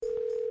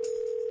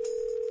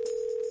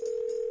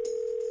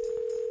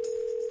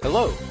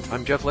Hello,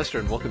 I'm Jeff Lester,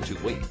 and welcome to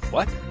Wait,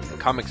 What? A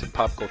comics and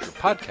pop culture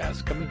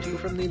podcast coming to you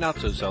from the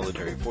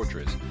not-so-solitary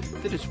fortress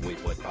that is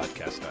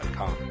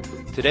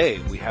waitwhatpodcast.com. Today,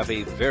 we have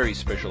a very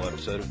special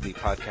episode of the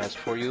podcast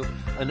for you,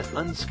 an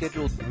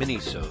unscheduled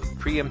mini-sode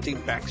preempting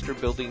Baxter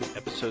Building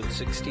episode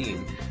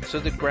 16,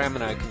 so that Graham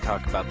and I can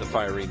talk about the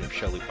firing of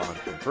Shelley Bond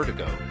from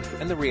Vertigo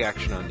and the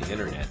reaction on the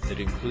internet that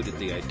included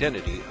the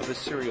identity of a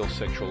serial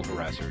sexual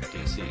harasser at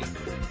DC.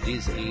 It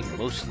is a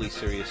mostly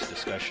serious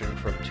discussion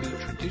from two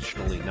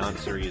traditionally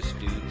non-serious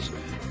dudes,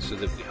 so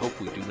that we hope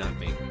we do not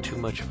make too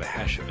much of a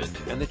hash of it,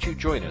 and that you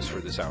join us for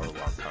this hour-long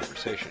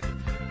conversation.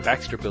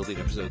 Baxter Building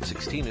episode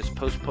 16 is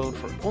postponed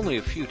for only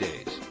a few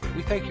days.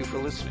 We thank you for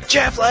listening.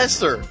 Jeff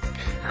Lester!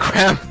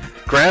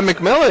 Graham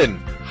McMillan!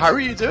 How are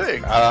you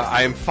doing?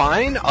 I'm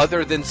fine,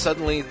 other than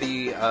suddenly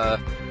the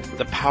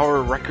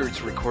Power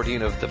Records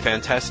recording of the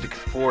Fantastic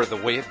Four, The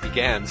Way It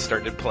Began,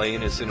 started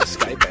playing as soon as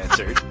Skype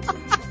answered.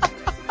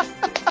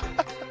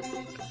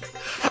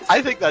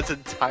 I think that's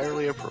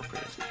entirely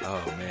appropriate.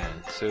 Oh man,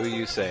 so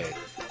you say.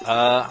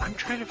 I'm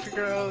trying to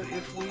figure out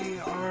if we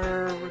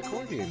are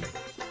recording.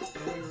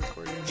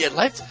 Yeah,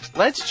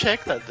 let's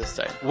check that this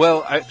time.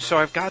 Well,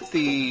 I've got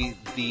the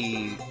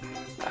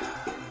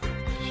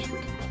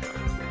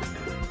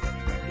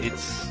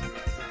it's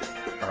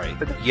all right.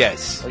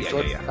 Yes.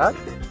 Yeah.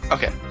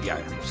 Okay.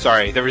 Yeah.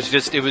 Sorry, it was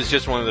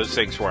just one of those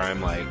things where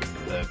I'm like.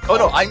 Oh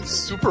no, I'm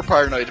super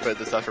paranoid about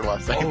this after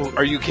last time. Oh,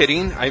 are you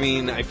kidding? I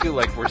mean, I feel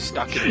like we're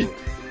stuck in a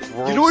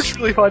world. You know what's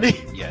really funny?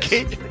 Yes.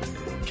 Kate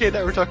and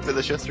I were talking about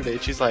this yesterday,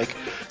 and she's like,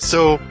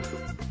 "So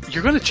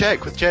you're going to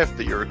check with Jeff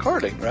that you're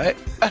recording, right?"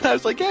 And I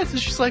was like, "Yes." And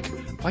she's like,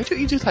 "Why don't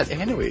you do that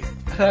anyway?"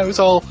 And I was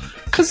all,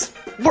 "Because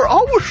we're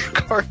always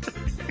recording."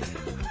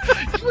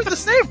 You were the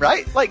same,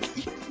 right? Like,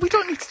 we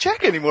don't need to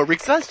check anymore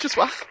because that's just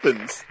what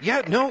happens.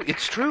 Yeah, no,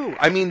 it's true.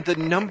 I mean, the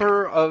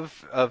number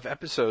of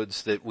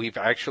episodes that we've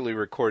actually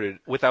recorded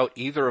without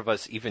either of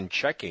us even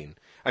checking.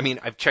 I mean,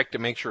 I've checked to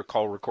make sure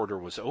call recorder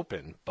was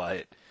open,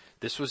 but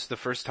this was the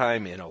first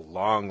time in a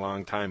long,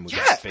 long time we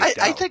got faked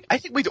out. I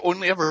think we'd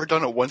only ever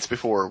done it once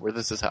before where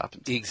this has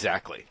happened.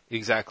 Exactly.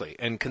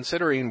 And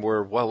considering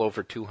we're well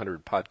over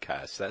 200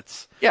 podcasts,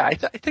 that's... Yeah, I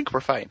think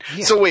we're fine.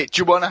 Yeah. So wait, do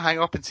you want to hang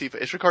up and see if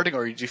it is recording,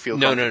 or do you feel...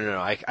 No.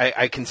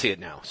 I can see it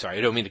now. Sorry,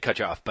 I don't mean to cut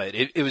you off, but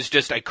it was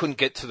just I couldn't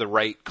get to the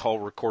right call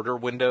recorder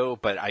window,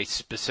 but I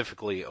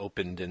specifically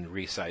opened and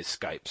resized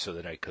Skype so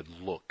that I could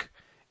look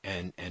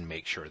and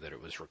make sure that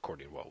it was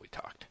recording while we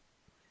talked.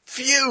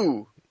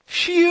 Phew!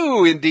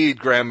 Phew, indeed,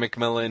 Graham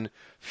McMillan.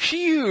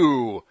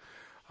 Phew.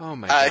 Oh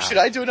my God. Should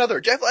I do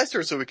another Jeff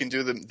Lester so we can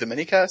do the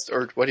mini-cast,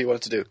 or what do you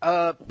want to do?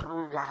 Blah,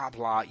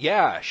 blah.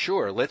 Yeah,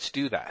 sure, let's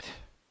do that.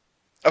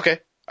 Okay.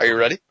 Are you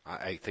ready?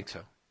 I think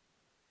so.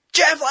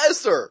 Jeff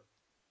Lester!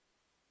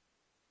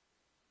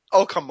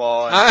 Oh, come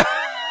on.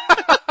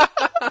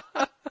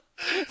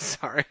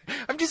 Sorry.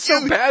 I'm just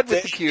so bad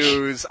with the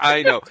cues.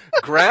 I know.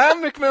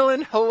 Graham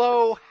McMillan,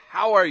 hello.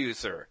 How are you,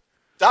 sir?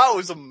 That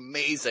was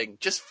amazing.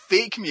 Just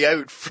fake me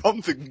out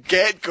from the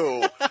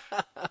get-go.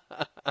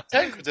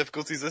 Technical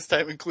difficulties this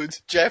time include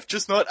Jeff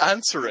just not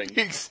answering.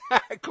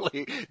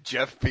 Exactly.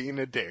 Jeff being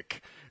a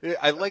dick.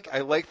 I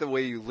like the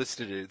way you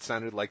listed it. It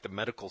sounded like the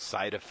medical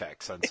side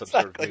effects on some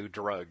sort of new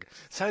drug.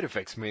 Side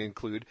effects may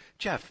include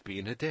Jeff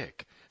being a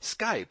dick,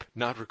 Skype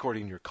not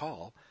recording your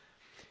call,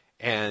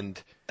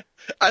 and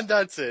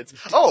that's it.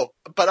 Oh,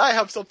 but I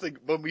have something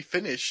when we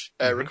finish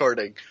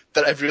recording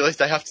that I've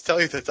realized I have to tell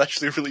you that's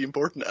actually really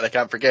important and I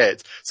can't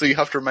forget. So you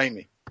have to remind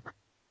me.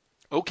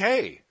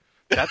 Okay.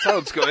 That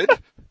sounds good.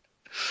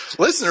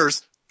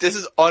 Listeners,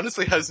 this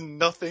honestly has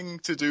nothing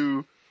to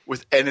do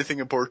with anything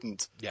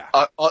important. Yeah.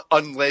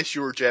 Unless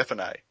you're Jeff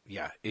and I.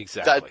 Yeah,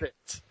 exactly.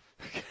 That's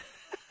it.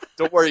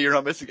 Don't worry, you're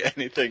not missing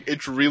anything.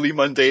 It's really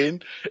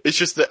mundane. It's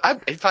just that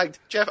in fact,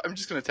 Jeff, I'm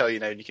just going to tell you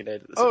now and you can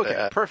edit this.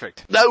 Okay,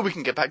 perfect. Now we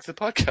can get back to the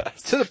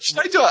podcast. Should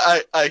I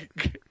do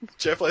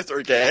Jeff Lester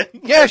again?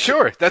 Yeah,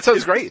 sure. That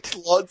sounds great.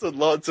 Lots and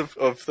lots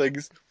of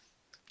things.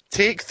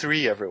 Take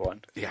 3,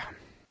 everyone. Yeah.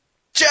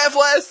 Jeff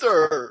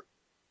Lester!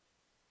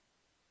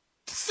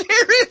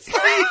 Seriously?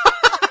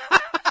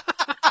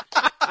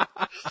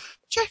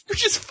 Jeff, you're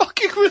just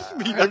fucking with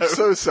me now. I'm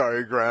so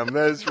sorry, Graham.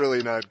 That is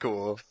really not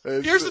cool.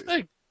 Here's the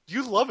thing.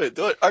 You love it,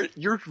 don't you?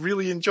 You're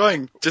really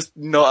enjoying just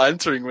not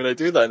answering when I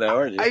do that now,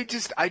 aren't you?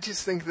 I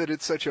just think that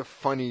it's such a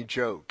funny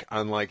joke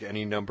on like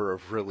any number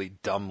of really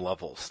dumb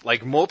levels.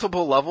 Like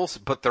multiple levels,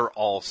 but they're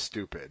all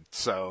stupid.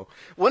 So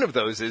one of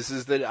those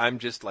is that I'm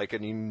just like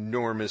an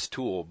enormous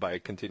tool by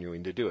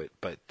continuing to do it.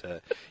 But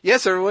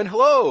yes, everyone,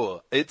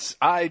 hello. It's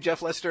I,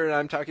 Jeff Lester, and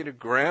I'm talking to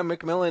Graham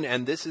McMillan,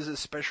 and this is a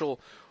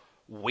special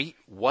Wait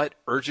What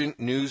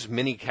Urgent News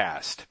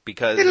minicast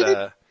because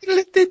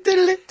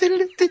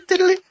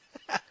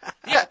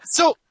Yeah,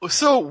 so we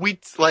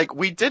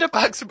really did a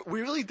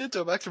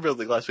Baxter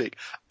Building last week,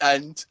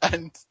 and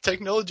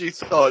technology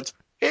thought,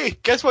 hey,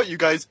 guess what, you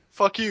guys,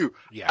 fuck you,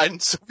 yeah.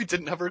 And so we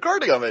didn't have a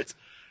recording of it.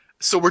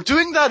 So we're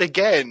doing that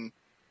again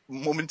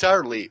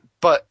momentarily,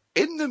 but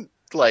in the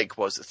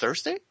was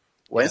it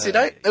Wednesday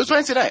night? It was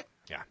Wednesday night.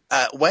 Yeah.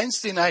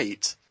 Wednesday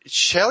night,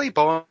 Shelley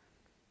Bond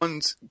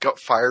Bond got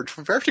fired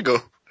from Vertigo.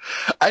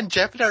 And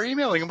Jeff and I are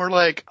emailing and we're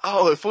like,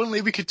 oh, if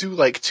only we could do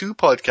like 2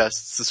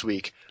 podcasts this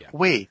week. Yeah.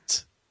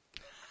 Wait.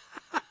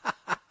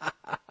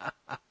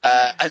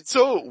 And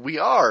so we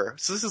are.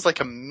 So this is like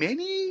a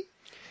mini...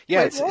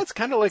 Yeah, it's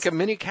kind of like a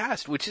mini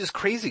cast, which is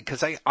crazy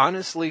because I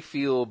honestly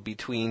feel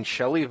between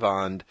Shelley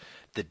Vond,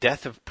 the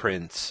death of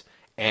Prince,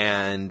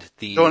 and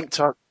the... Don't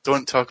talk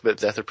about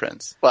the death of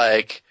Prince.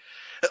 Like...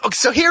 Okay,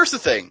 so here's the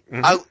thing.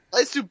 Mm-hmm.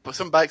 Let's do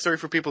some backstory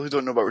for people who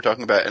don't know what we're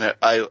talking about, and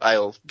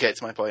I'll get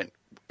to my point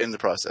in the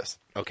process.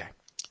 Okay.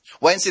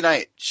 Wednesday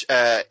night,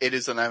 it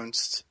is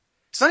announced.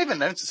 It's not even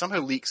announced. It somehow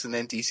leaks, and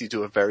then DC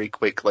do a very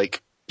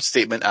quick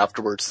statement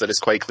afterwards that is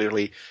quite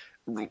clearly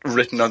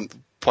written on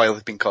while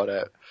they've been caught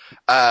out.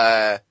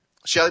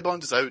 Shelley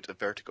Bond is out at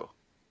Vertigo.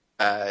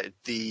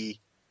 The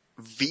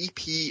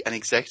VP and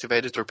executive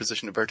editor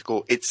position at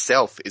Vertigo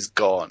itself is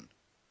gone.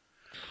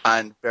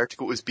 And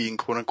Vertigo is being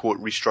quote-unquote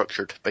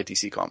restructured by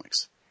DC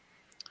Comics.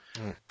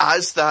 Mm.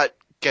 As that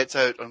gets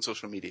out on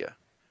social media,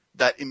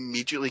 that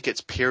immediately gets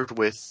paired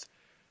with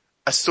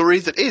a story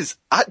that is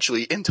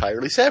actually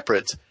entirely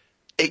separate,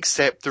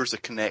 except there's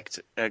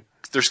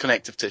there's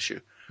connective tissue,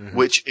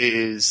 which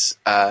is,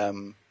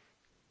 I'm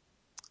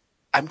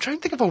trying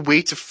to think of a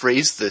way to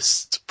phrase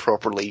this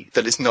properly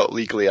that is not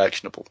legally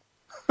actionable.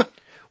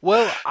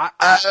 Well,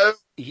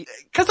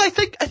 because I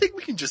think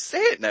we can just say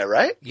it now,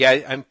 right?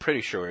 Yeah, I'm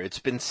pretty sure it's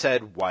been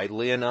said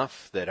widely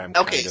enough that I'm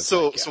okay.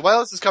 So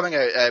while this is coming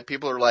out,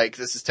 people are like,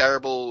 "This is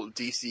terrible."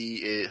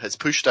 DC has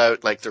pushed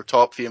out their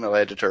top female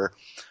editor,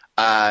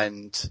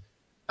 and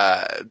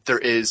there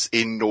is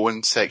a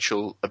known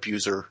sexual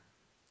abuser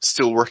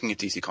still working at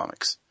DC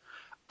Comics,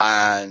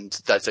 and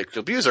that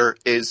sexual abuser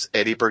is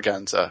Eddie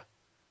Berganza,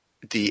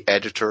 the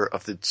editor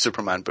of the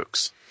Superman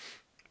books.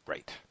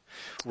 Right.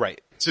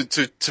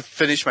 To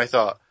finish my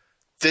thought,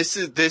 this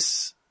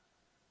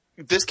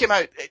came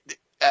out.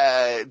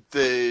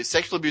 The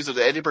sexual abuse of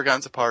the Eddie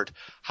Berganza part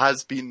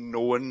has been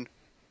known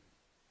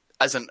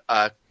as an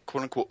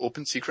quote unquote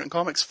open secret in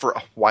comics for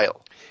a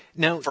while.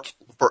 Now,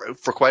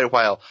 for quite a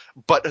while,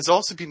 but has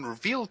also been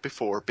revealed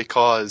before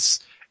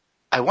because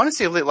I want to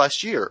say late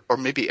last year or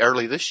maybe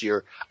early this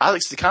year,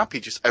 Alex de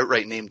Campi just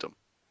outright named him.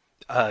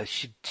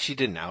 She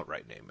didn't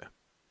outright name him.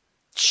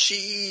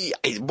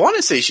 I want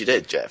to say she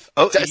did, Jeff.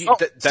 Oh, that's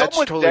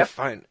totally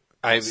fine.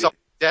 Someone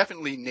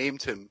definitely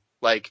named him,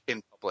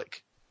 in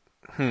public.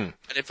 And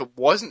if it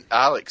wasn't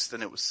Alex,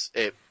 then it was,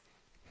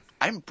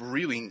 I'm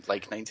really,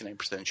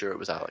 99% sure it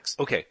was Alex.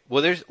 Okay.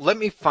 Well, let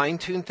me fine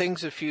tune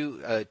things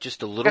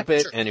just a little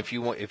bit. Sure. And if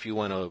you want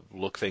to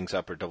look things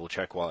up or double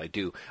check while I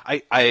do,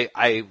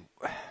 I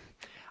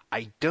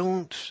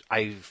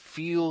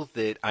feel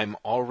that I'm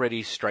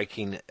already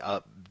striking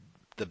up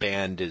the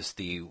band is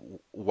the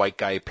white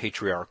guy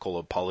patriarchal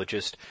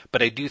apologist,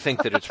 but I do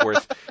think that it's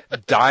worth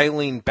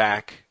dialing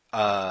back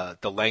the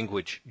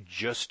language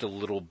just a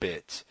little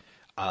bit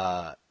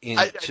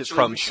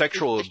from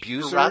sexual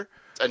abuser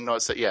and not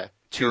to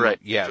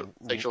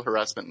sexual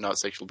harassment, not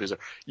sexual abuser.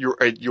 You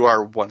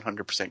are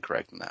 100%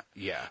 correct in that.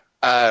 Yeah.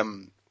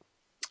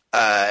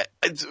 Where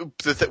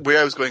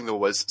I was going though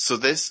was, so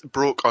this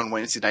broke on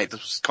Wednesday night.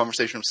 This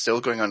conversation was still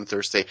going on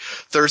Thursday.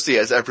 Thursday,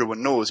 as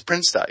everyone knows,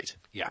 Prince died.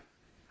 Yeah.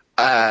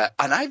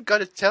 And I've got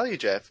to tell you,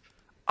 Jeff,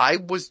 I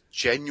was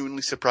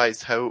genuinely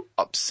surprised how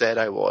upset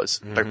I was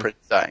by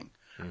Prince dying,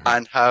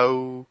 and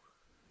how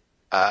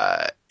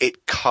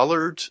it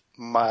colored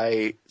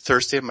my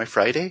Thursday and my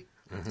Friday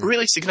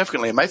really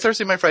significantly. My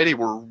Thursday and my Friday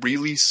were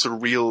really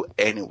surreal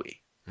anyway.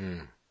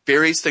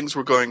 Various things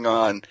were going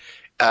on,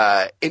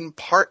 in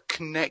part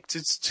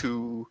connected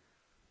to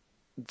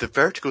the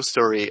Vertigo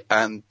story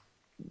and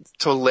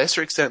to a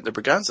lesser extent the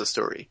Berganza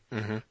story,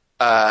 in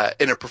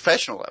a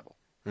professional level.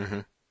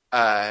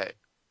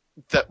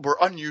 That were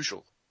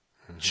unusual,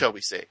 shall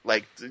we say?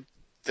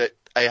 That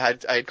I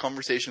had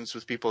conversations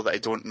with people that I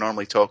don't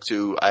normally talk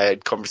to. I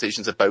had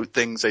conversations about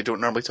things I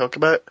don't normally talk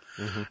about.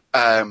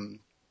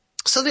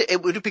 So that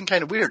it would have been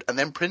kind of weird. And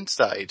then Prince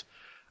died,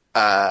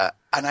 and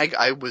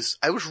I was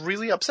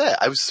really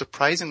upset. I was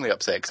surprisingly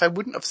upset because I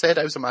wouldn't have said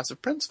I was a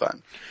massive Prince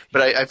fan,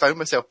 but I found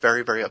myself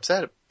very, very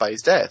upset by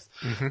his death.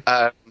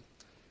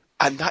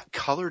 And that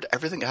colored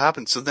everything that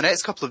happened. So the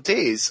next couple of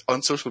days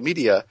on social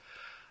media,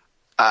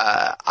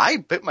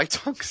 I bit my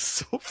tongue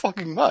so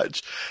fucking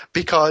much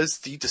because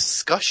the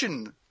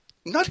discussion,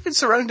 not even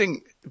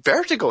surrounding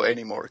Vertigo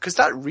anymore, because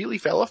that really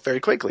fell off very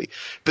quickly,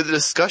 but the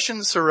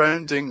discussion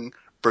surrounding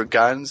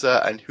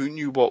Berganza and who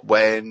knew what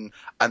when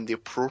and the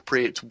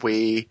appropriate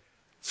way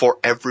for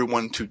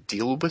everyone to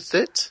deal with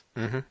it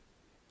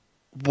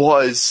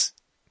was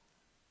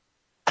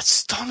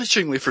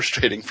astonishingly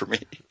frustrating for me.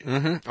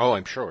 Oh,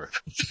 I'm sure.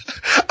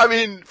 I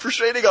mean,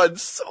 frustrating on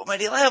so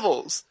many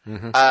levels.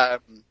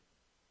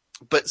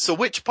 But so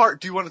which part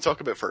do you want to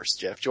talk about first,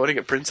 Jeff? Do you want to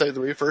get Prince out of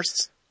the way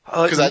first?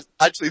 Because that's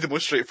actually the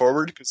most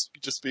straightforward, because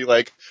you just be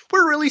like,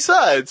 we're really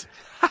sad.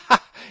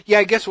 Yeah,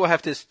 I guess we'll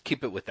have to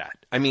keep it with that.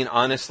 I mean,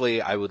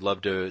 honestly, I would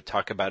love to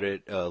talk about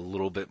it a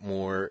little bit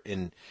more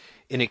in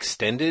an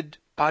extended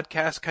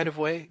podcast kind of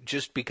way,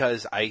 just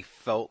because I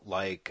felt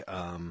like,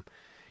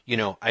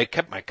 I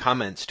kept my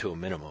comments to a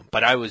minimum,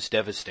 but I was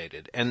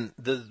devastated. And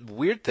the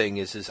weird thing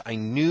is I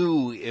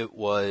knew it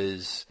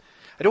was,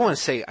 I don't want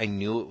to say I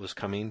knew it was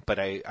coming, but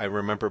I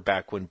remember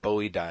back when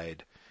Bowie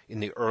died in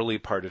the early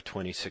part of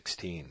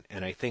 2016.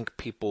 And I think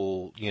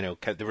people,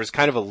 there was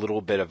kind of a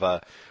little bit of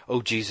a,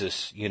 oh,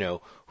 Jesus,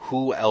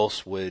 who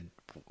else would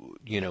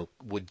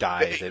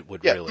die that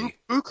would really.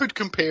 Who could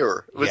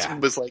compare?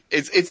 Was like,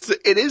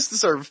 it is the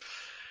sort of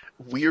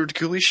weird,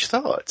 ghoulish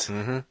thought.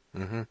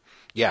 Mm-hmm. Mm-hmm.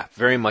 Yeah,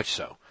 very much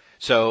so.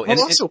 So,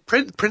 well, also,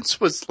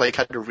 Prince was like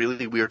had a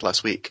really weird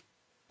last week.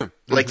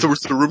 Like there was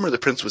the rumor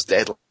that Prince was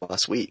dead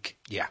last week.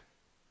 Yeah.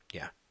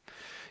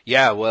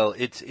 Well,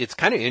 it's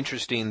kind of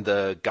interesting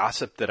the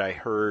gossip that I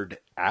heard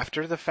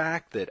after the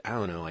fact that I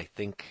don't know. I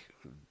think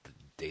the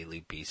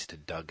Daily Beast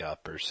had dug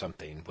up or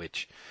something,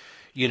 which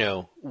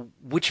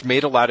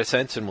made a lot of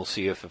sense, and we'll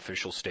see if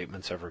official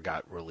statements ever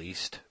got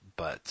released.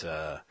 But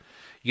the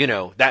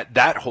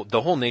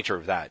whole nature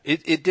of that,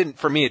 it didn't,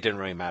 for me, it didn't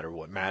really matter.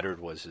 What mattered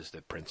was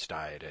that Prince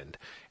died,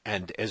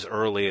 and as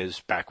early as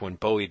back when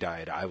Bowie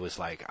died, I was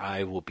like,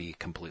 I will be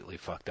completely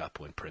fucked up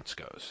when Prince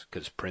goes,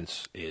 because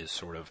Prince is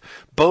sort of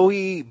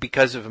Bowie,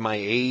 because of my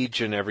age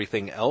and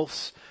everything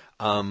else.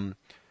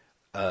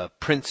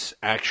 Prince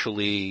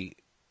actually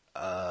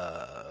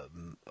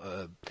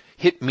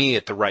hit me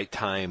at the right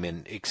time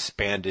and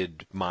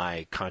expanded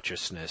my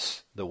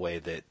consciousness the way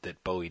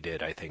that Bowie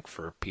did, I think,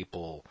 for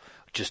people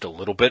just a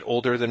little bit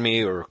older than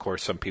me, or of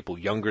course some people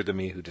younger than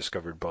me who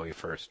discovered Bowie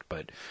first.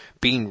 But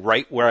being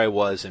right where I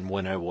was and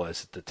when I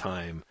was at the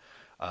time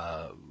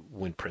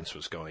when Prince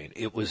was going,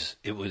 it was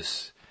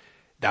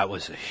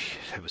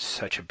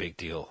such a big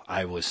deal.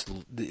 I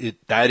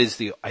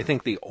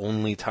think the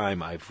only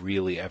time I've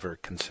really ever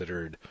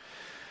considered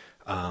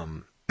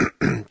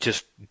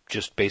just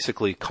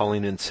basically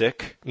calling in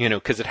sick,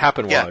 because it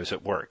happened while I was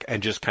at work,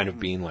 and just kind of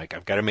being like,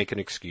 I've got to make an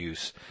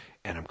excuse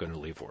and I'm going to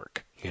leave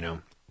work,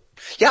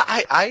 Yeah,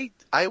 I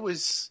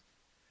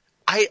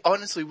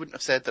honestly wouldn't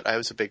have said that I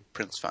was a big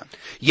Prince fan.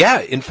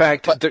 Yeah, in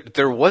fact,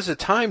 there was a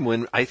time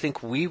when I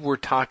think we were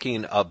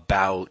talking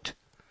about,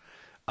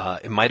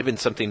 it might have been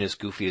something as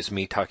goofy as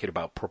me talking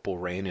about Purple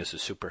Rain as a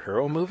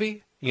superhero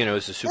movie,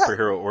 as a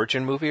superhero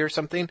origin movie or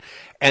something.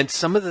 And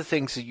some of the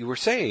things that you were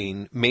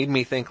saying made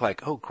me think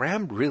like, oh,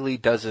 Graham really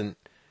doesn't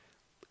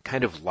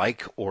kind of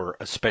like or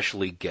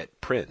especially get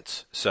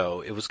Prince.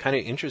 So it was kind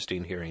of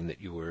interesting hearing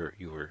that you were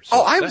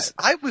so upset.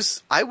 I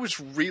was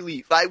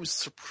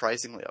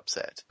surprisingly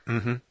upset.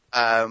 Mm-hmm.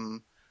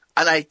 And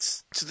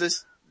to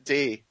this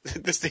day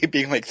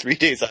being like 3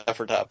 days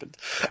after it happened,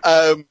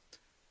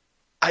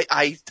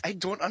 I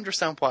don't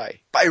understand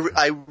why, but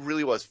I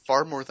really was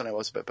far more than I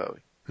was about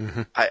Bowie.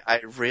 Mm-hmm.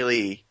 I'm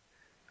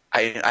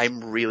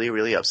really,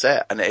 really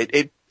upset, and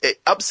it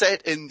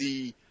upset in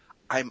the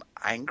I'm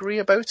angry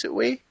about it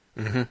way.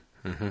 Mm-hmm.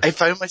 Mm-hmm. I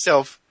found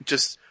myself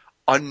just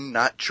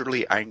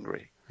unnaturally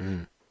angry.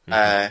 Mm-hmm.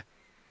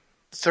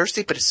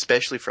 Thursday, but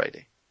especially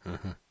Friday.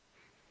 Mm-hmm.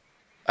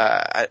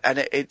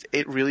 And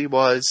it really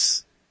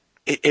was,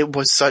 it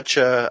was such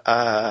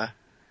a,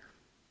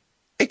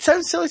 it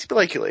sounds silly to be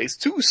like, it's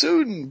too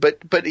soon, but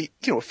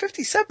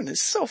 57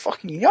 is so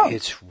fucking young.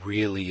 It's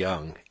really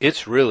young.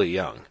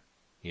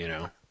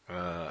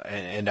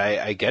 And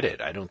I get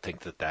it. I don't think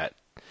that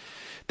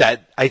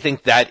I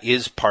think that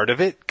is part of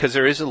it, because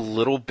there is a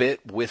little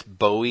bit with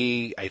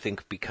Bowie, I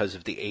think, because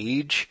of the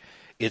age.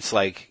 It's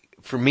like,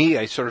 for me,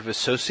 I sort of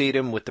associate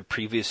him with the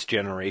previous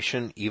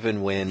generation,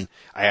 even when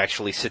I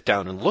actually sit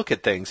down and look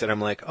at things, and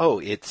I'm like, oh,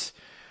 it's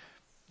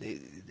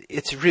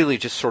really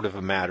just sort of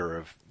a matter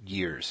of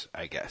years,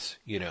 I guess,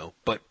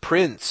 But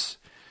Prince,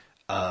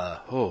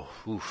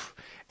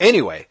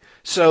 Anyway,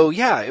 so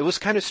yeah, it was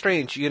kind of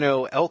strange.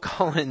 Elle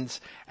Collins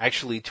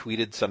actually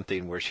tweeted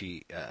something where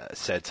she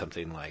said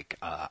something like,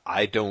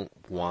 I don't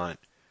want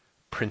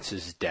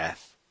Prince's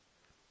death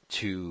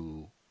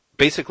to...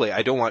 Basically,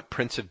 I don't want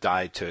Prince have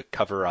died to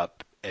cover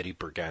up Eddie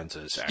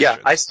Berganza's actions. Yeah,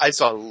 I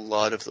saw a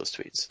lot of those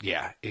tweets.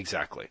 Yeah,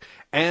 exactly.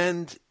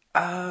 And,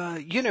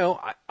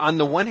 on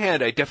the one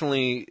hand, I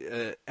definitely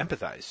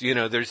empathize.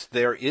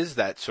 There is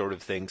that sort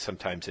of thing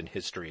sometimes in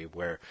history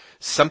where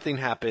something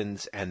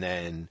happens and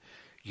then...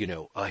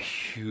 a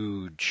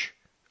huge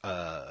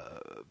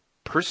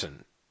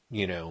person,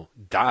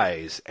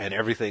 dies, and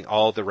everything,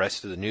 all the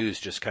rest of the news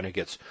just kind of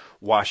gets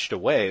washed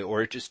away,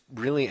 or it just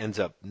really ends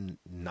up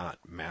not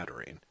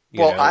mattering.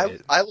 I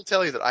will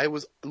tell you that I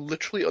was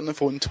literally on the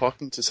phone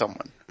talking to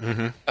someone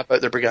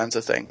about the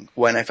Braganza thing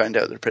when I found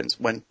out that Prince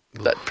had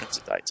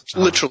died.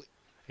 Literally.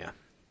 Yeah.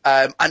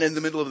 And in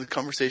the middle of the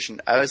conversation,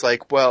 I was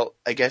like, well,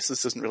 I guess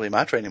this doesn't really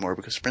matter anymore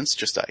because Prince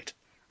just died.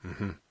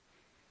 Mm-hmm.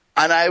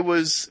 And I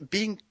was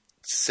being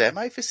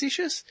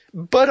semi-facetious,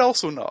 but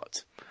also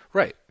not.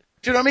 Right.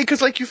 Do you know what I mean?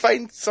 Because you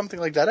find something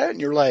like that out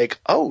and you're like,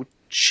 oh,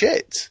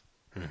 shit.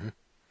 Mm-hmm.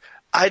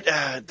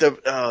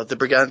 The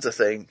Braganza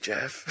thing,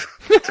 Jeff.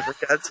 The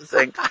Braganza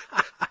thing.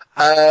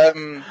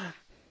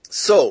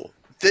 So,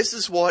 this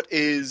is what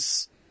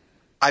is,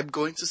 I'm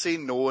going to say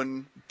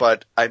known,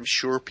 but I'm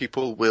sure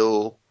people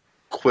will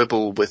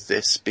quibble with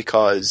this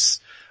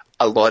because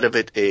a lot of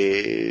it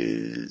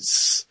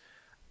is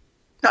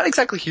not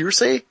exactly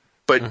hearsay,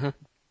 but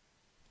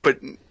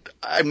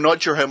I'm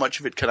not sure how much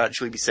of it can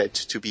actually be said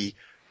to be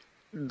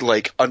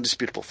like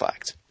undisputable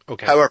fact.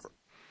 Okay. However,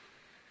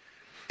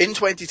 in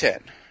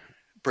 2010,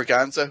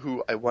 Braganza,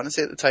 who I want to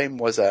say at the time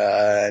was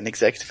an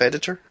executive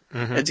editor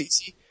at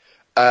DC,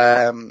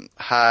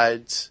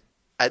 had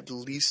at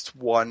least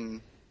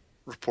one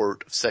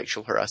report of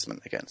sexual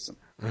harassment against him.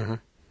 Mm-hmm.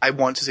 I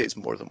want to say it's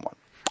more than one.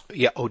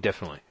 Yeah, oh,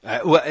 definitely.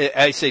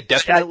 I say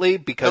definitely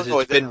because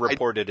it's been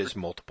reported as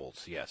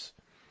multiples, yes.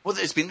 Well,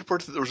 it's been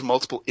reported that there was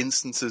multiple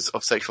instances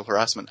of sexual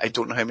harassment. I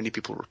don't know how many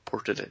people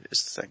reported it,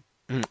 is the thing.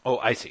 Oh,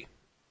 I see.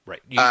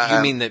 Right.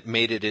 You mean that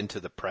made it into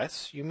the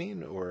press, you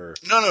mean? Or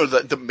No,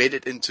 that made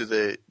it into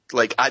the,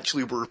 like,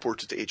 actually were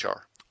reported to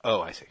HR.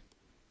 Oh, I see.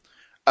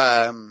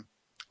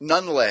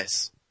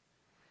 Nonetheless,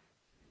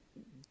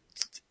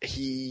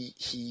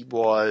 he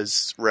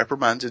was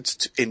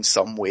reprimanded in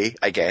some way,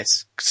 I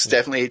guess. 'Cause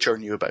definitely HR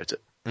knew about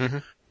it.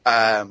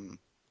 Mm-hmm.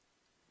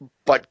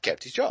 But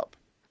kept his job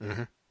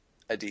Mm-hmm.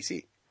 at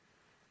DC.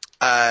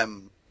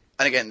 And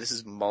again, this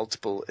is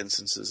multiple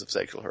instances of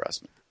sexual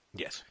harassment.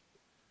 Yes.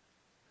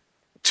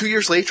 2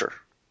 years later,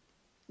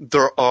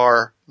 there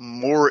are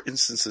more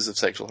instances of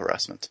sexual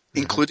harassment,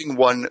 including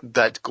one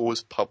that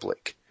goes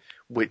public,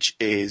 which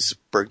is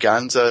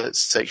Braganza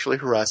sexually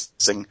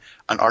harassing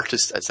an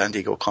artist at San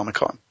Diego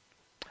Comic-Con.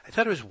 I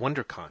thought it was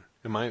WonderCon.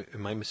 Am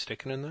I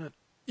mistaken in that?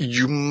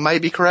 You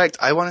might be correct.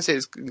 I want to say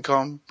it's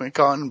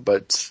Comic-Con,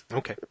 but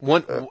Okay.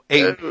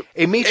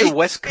 A major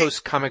West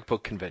Coast comic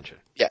book convention.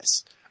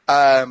 yes.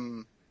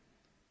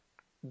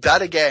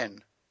 That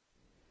again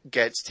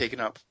gets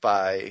taken up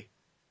by,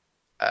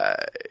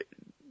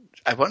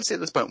 I want to say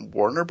at this point,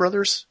 Warner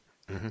Brothers,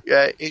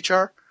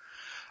 HR.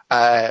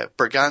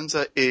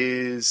 Braganza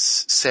is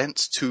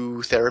sent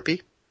to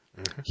therapy.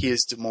 Mm-hmm. He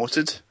is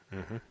demoted.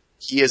 Mm-hmm.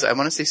 He is, I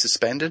want to say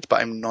suspended,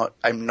 but I'm not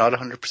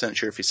 100%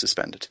 sure if he's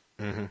suspended.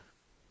 Mm-hmm.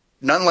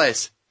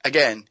 Nonetheless,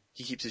 again,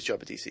 he keeps his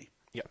job at DC.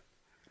 Yeah.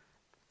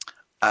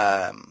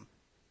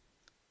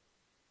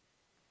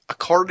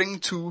 According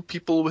to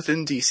people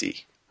within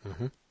DC,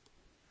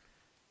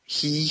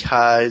 he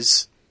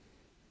has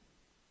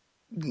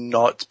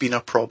not been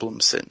a problem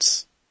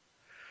since.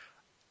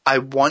 I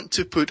want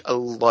to put a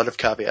lot of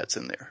caveats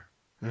in there.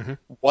 Mm-hmm.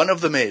 One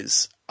of them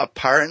is,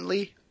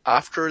 apparently,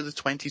 after the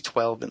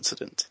 2012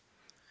 incident,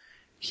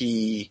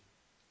 he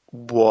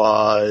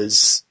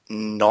was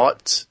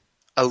not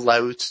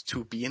allowed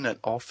to be in an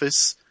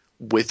office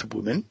with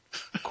women.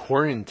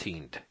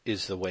 Quarantined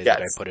is the way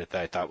that I put it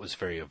that I thought was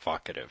very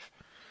evocative.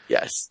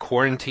 Yes.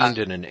 Quarantined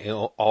in an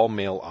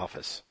all-male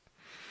office.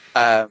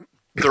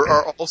 There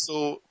are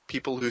also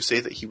people who say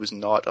that he was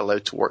not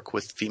allowed to work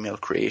with female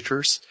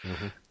creators.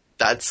 Mm-hmm.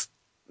 That's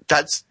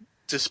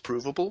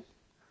disprovable.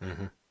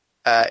 Mm-hmm.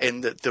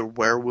 In that there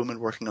were women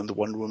working on the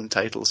Wonder Woman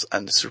titles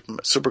and the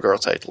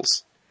Supergirl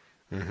titles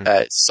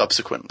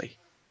subsequently.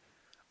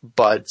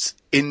 But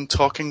in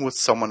talking with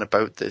someone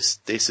about this,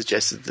 they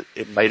suggested that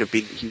it might have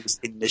been that he was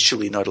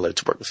initially not allowed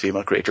to work with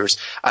female creators,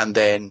 and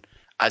then,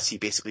 as he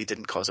basically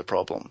didn't cause a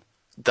problem,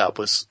 that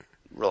was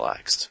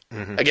relaxed.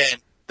 Mm-hmm. Again,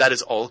 that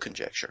is all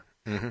conjecture.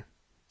 Mm-hmm.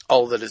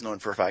 All that is known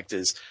for a fact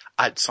is,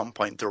 at some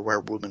point, there were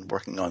women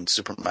working on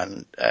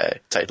Superman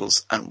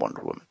titles and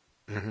Wonder Woman,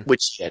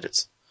 which he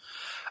edits.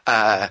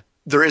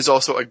 There is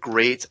also a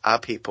great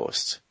Ape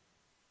post,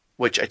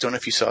 which I don't know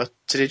if you saw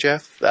today,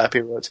 Jeff, the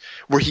Ape wrote,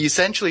 where he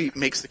essentially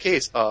makes the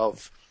case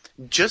of,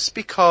 just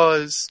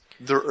because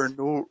there are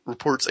no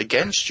reports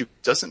against you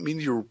doesn't mean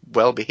you're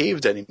well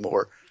behaved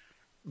anymore,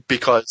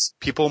 because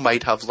people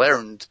might have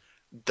learned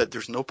that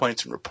there's no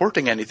point in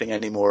reporting anything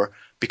anymore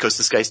because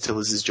this guy still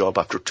has his job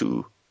after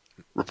 2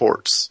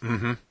 reports.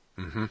 Mm-hmm.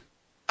 Mm-hmm.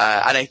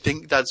 And I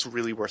think that's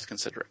really worth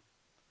considering.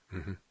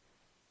 Mm-hmm.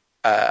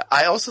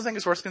 I also think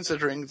it's worth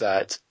considering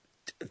that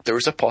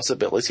there's a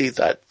possibility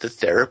that the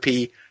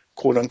therapy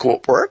quote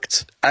unquote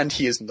worked and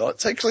he is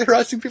not sexually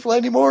harassing people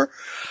anymore.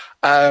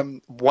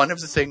 One of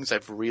the things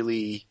I've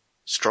really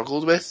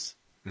struggled with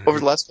over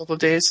the last couple of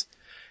days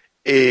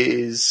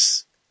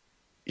is,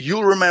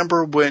 you'll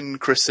remember when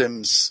Chris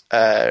Sims'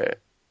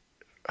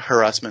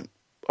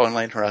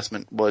 online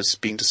harassment was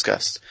being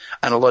discussed,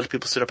 and a lot of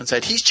people stood up and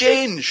said, he's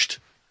changed!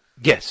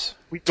 Yes.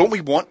 Don't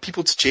we want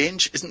people to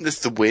change? Isn't this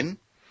the win?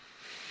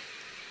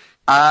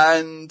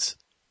 And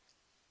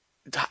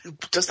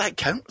does that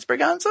count with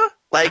Braganza?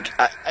 Like,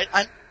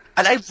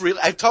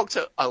 I've talked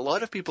to a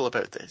lot of people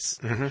about this.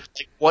 Mm-hmm.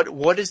 Like,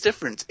 what is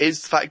different?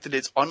 Is the fact that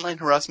it's online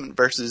harassment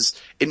versus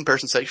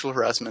in-person sexual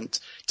harassment,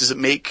 does it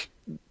make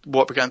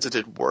what Braganza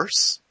did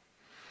worse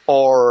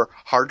or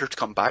harder to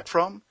come back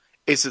from?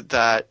 Is it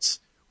that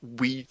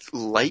we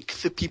like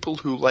the people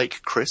who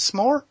like Chris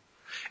more?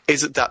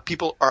 Is it that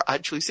people are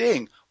actually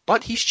saying,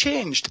 but he's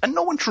changed? And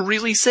no one's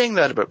really saying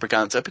that about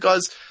Braganza,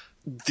 because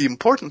the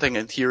important thing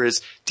in here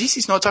is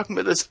DC's not talking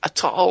about this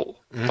at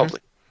all publicly.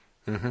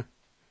 Mm-hmm.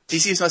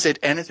 DC has not said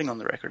anything on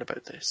the record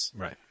about this.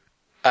 Right.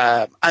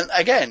 And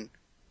again,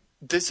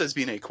 this has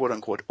been a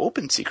quote-unquote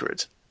open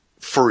secret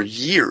for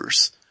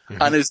years,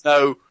 and is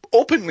now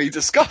openly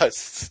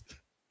discussed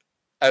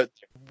out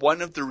there.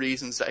 One of the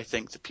reasons that I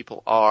think that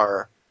people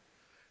are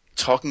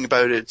talking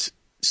about it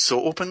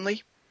so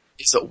openly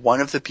is that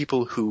one of the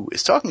people who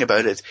is talking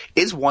about it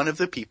is one of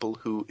the people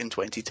who in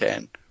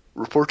 2010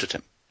 reported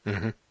him.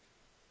 Mm-hmm.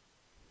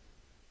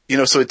 You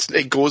know, so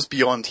it goes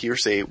beyond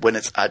hearsay when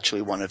it's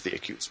actually one of the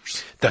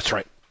accusers. That's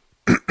right.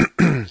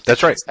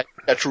 That's right.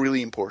 That's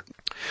really important.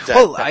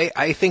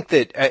 I think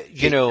that,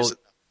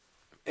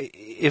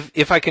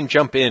 if I can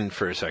jump in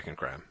for a second,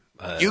 Graham.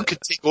 You could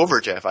take over,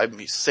 Jeff. I'm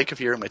sick of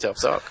hearing myself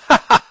talk.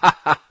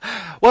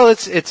 Well,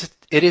 it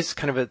is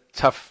kind of a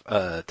tough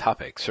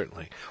topic,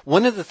 certainly.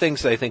 One of the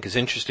things that I think is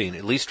interesting,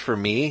 at least for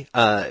me,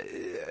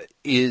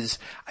 is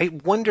I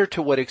wonder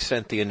to what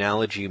extent the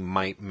analogy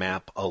might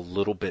map a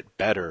little bit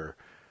better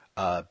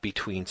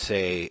between,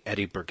 say,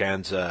 Eddie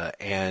Berganza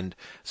and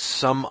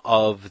some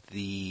of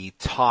the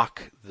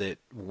talk that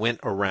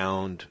went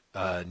around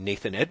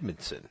Nathan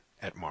Edmondson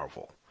at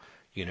Marvel.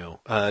 You know,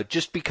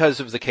 just because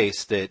of the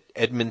case that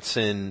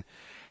Edmondson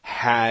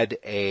had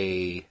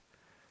a,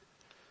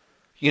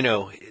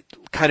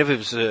 kind of it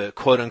was a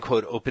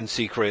quote-unquote open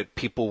secret.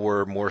 People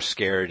were more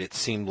scared. It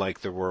seemed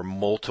like there were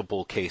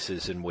multiple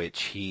cases in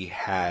which he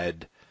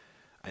had,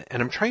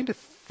 and I'm trying to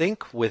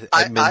think with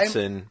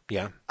Edmondson,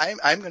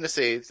 I'm going to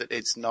say that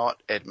it's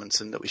not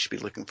Edmondson that we should be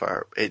looking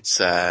for.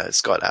 It's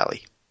Scott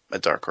Alley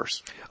at Dark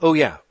Horse. Oh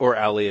yeah, or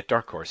Alley at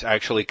Dark Horse,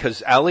 actually,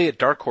 because Alley at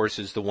Dark Horse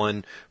is the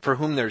one for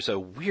whom there's a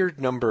weird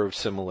number of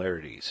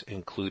similarities,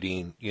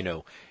 including,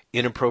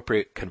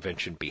 inappropriate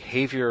convention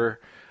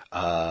behavior,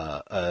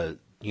 the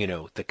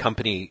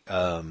company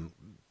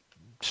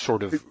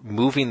sort of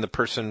moving the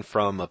person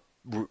from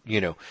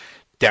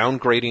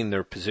downgrading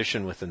their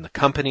position within the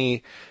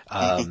company,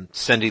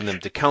 sending them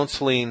to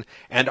counseling,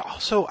 and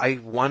also I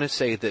want to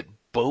say that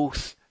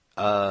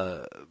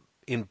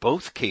in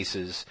both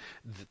cases,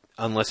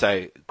 unless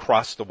I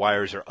crossed the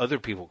wires or other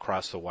people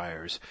crossed the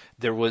wires,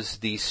 there was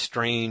the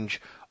strange,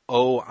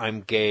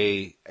 I'm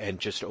gay and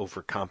just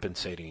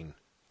overcompensating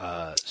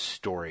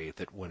story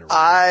that went around.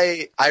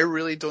 I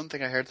really don't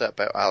think I heard that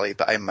about Ali,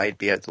 but I might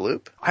be out the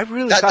loop. I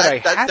really thought I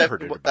had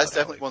heard it about That's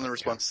definitely Ali, one of the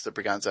responses that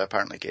Berganza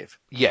apparently gave.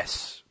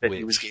 Yes. That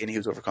he was gay and he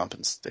was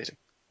overcompensating.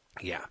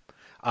 Yeah.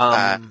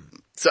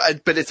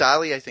 But it's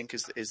Ali, I think,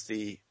 is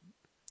the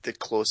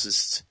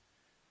closest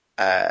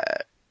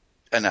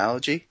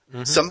analogy.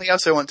 Mm-hmm. Something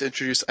else I want to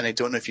introduce, and I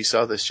don't know if you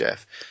saw this,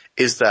 Jeff,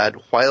 is that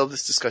while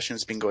this discussion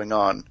has been going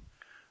on,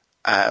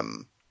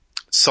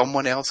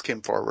 someone else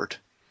came forward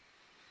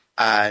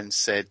and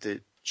said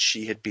that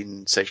she had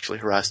been sexually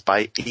harassed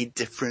by a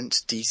different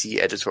DC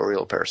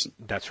editorial person.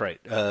 That's right.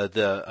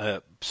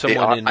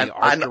 Someone in the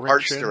art direction.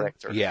 Arts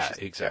director. Yeah,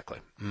 exactly.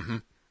 Mm-hmm.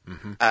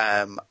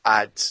 Mm-hmm.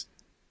 At,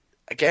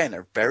 again,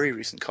 a very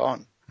recent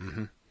con.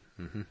 Mm-hmm.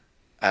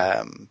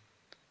 Mm-hmm.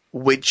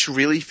 Which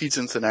really feeds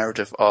into the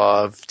narrative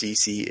of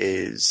DC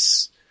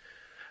is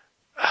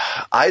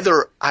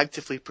either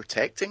actively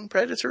protecting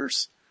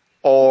predators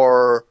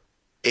or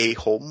a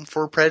home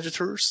for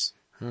predators.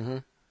 Mm-hmm.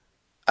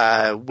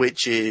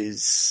 Which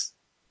is,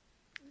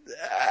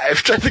 I'm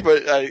trying to think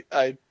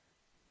about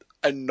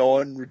a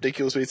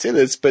non-ridiculous way to say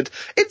this, but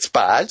it's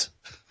bad.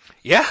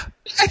 Yeah.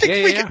 I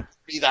think we can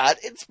agree that.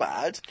 It's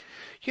bad.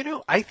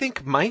 I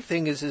think my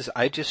thing is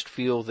I just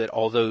feel that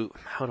although,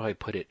 how do I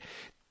put it?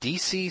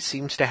 DC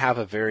seems to have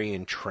a very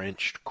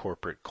entrenched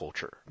corporate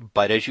culture.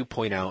 But as you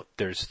point out,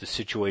 there's the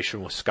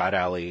situation with Scott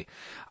Alley.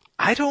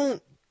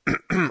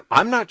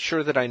 I'm not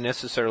sure that I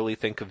necessarily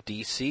think of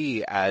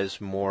DC as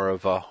more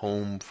of a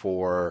home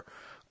for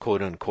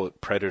quote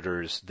unquote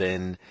predators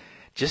than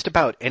just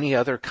about any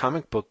other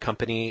comic book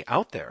company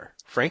out there.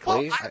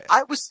 Frankly, well,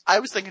 I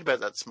was thinking about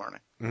that this morning.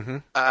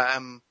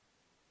 Mm-hmm.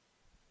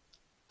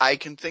 I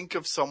can think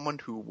of someone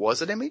who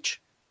was at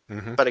Image,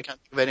 mm-hmm. but I can't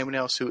think of anyone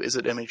else who is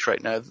at Image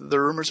right now that the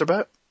rumors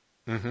about.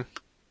 Mm-hmm.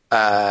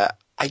 I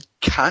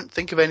can't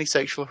think of any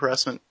sexual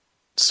harassment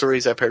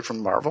stories I've heard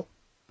from Marvel.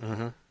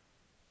 Mm-hmm.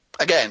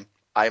 Again,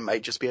 I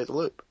might just be out the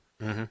loop.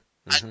 Mm-hmm.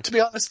 Mm-hmm. And to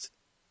be honest,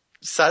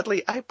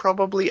 sadly, I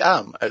probably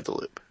am out the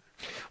loop.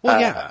 Well,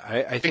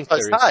 I think there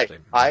is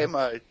something. I am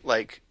a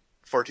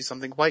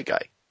 40-something white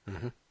guy.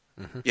 Mm-hmm.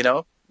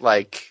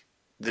 Mm-hmm.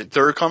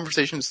 There are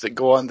conversations that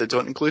go on that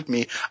don't include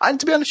me, and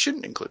to be honest,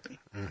 shouldn't include me.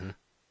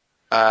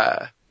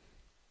 Mm-hmm.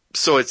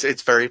 So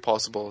it's very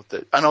possible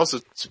that, and also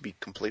to be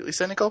completely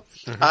cynical,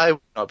 mm-hmm. I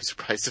would not be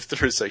surprised if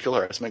there is sexual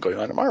harassment going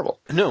on at Marvel.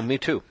 No, me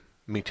too.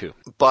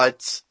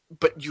 But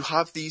you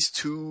have these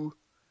two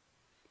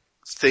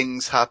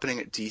things happening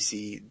at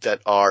DC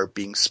that are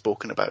being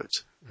spoken about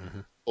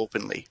mm-hmm.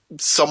 openly,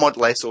 somewhat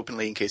less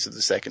openly in case of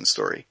the second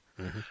story.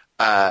 Mm-hmm.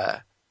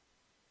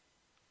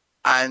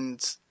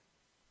 And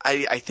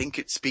I think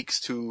it speaks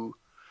to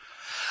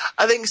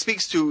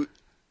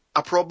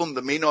a problem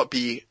that may not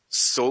be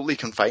solely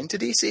confined to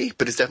DC,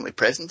 but is definitely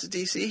present to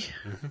DC.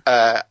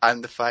 Mm-hmm.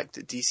 And the fact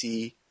that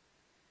DC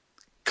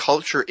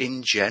culture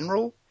in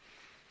general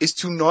is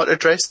to not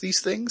address these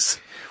things.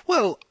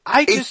 Well,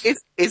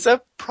 it's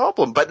a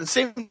problem, but at the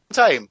same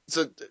time,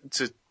 to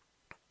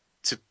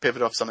to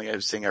pivot off something I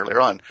was saying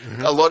earlier on,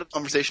 a lot of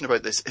conversation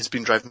about this has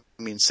been driving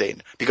me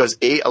insane because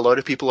a lot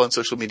of people on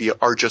social media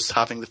are just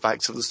having the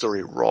facts of the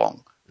story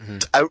wrong.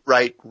 It's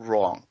outright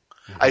wrong.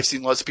 I've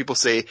seen lots of people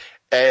say,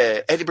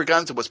 Eddie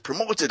Berganza was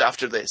promoted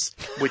after this,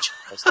 which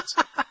he wasn't.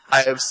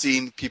 I have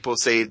seen people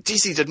say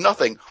DC did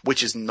nothing,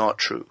 which is not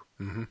true.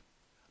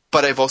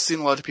 But I've also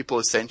seen a lot of people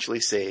essentially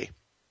say,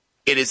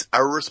 it is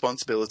our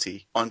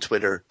responsibility on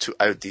Twitter to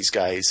out these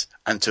guys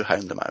and to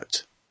hound them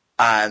out.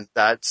 And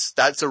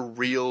that's a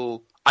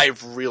real, I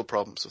have real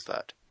problems with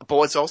that. But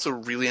what's also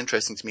really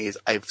interesting to me is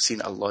I've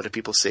seen a lot of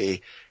people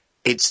say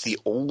it's the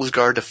old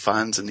guard of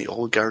fans and the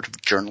old guard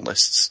of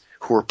journalists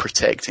who are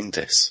protecting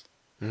this.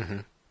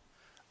 And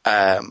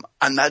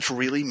that's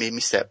really made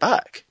me step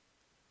back.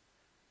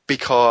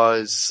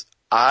 Because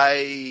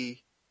I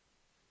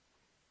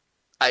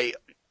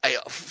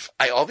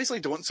obviously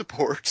don't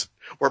support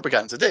what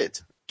Berganza did.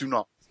 Do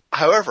not.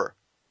 However,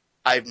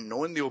 I've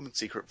known the Open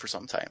Secret for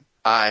some time.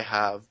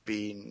 I've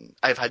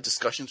had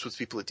discussions with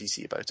people at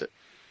DC about it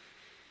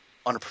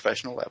on a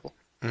professional level.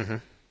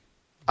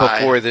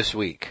 Before this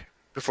week.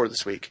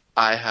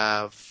 I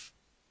have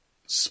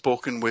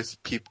spoken with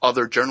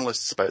other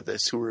journalists about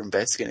this who were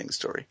investigating the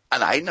story.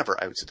 And I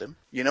never outed him.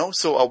 You know,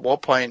 so at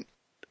what point,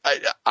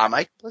 am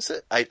I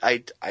complicit?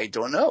 I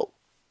don't know.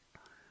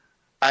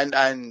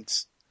 And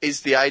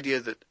is the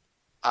idea that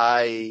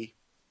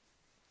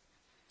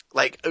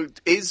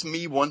is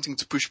me wanting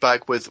to push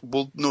back with,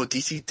 well, no,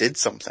 DC did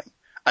something.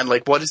 And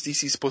what is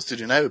DC supposed to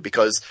do now?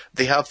 Because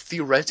they have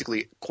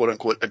theoretically, quote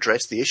unquote,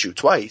 addressed the issue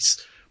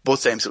twice,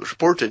 both times it was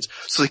reported,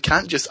 so they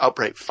can't just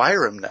outright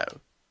fire him now.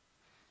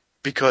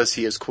 Because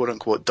he has, quote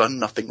unquote, done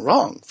nothing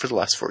wrong for the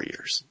last 4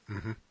 years.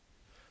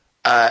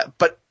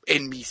 But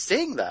in me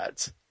saying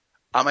that,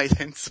 am I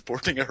then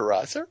supporting a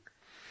harasser?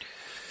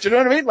 Do you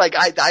know what I mean?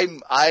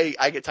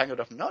 I get tangled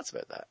up in knots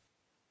about that.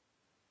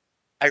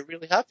 I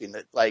really have been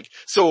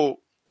so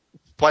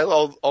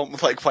while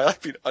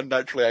I've been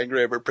unnaturally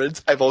angry about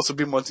Prince, I've also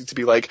been wanting to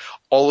be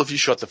all of you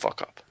shut the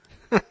fuck up.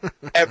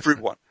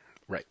 Everyone.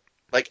 Right.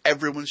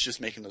 Everyone's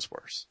just making this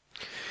worse.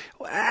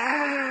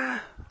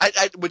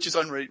 Which is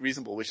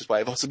unreasonable, which is why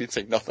I've also been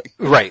saying nothing.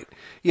 Right.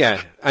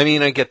 Yeah. I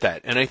mean, I get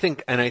that. And I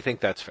think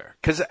that's fair.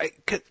 Cause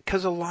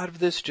a lot of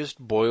this just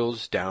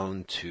boils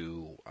down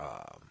to,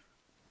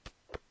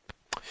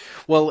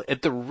 well,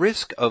 at the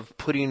risk of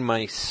putting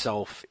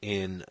myself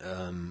in,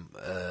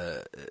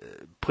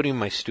 putting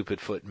my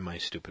stupid foot in my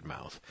stupid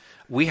mouth,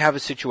 we have a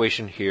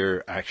situation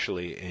here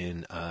actually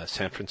in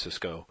San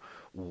Francisco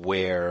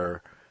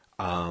where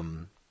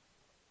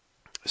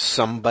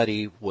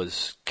somebody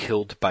was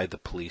killed by the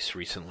police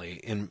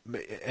recently.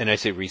 And I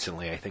say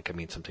recently, I think I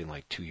mean something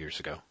like 2 years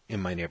ago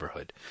in my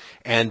neighborhood.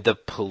 And the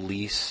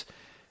police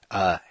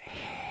shot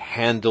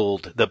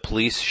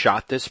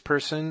this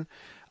person.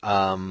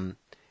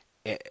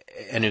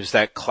 And it was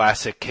that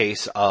classic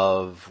case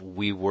of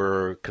we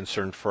were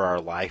concerned for our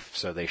life,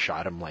 so they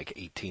shot him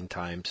 18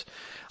 times.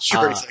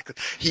 Sure, exactly.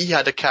 He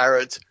had a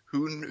carrot.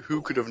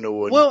 Who could have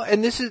known? Well,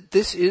 and this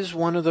is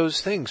one of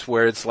those things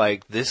where it's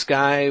this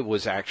guy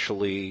was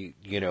actually,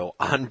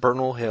 on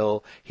Bernal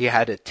Hill. He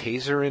had a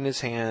taser in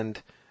his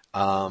hand.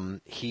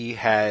 He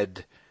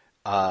had,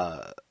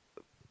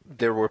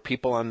 there were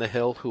people on the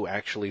hill who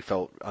actually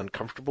felt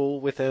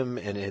uncomfortable with him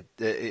and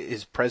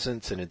his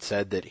presence, and had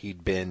said that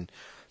he'd been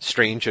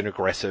strange and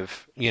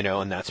aggressive,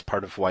 and that's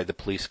part of why the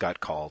police got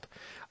called.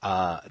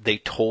 They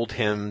told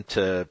him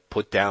to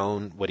put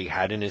down what he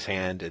had in his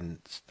hand and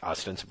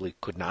ostensibly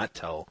could not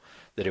tell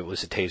that it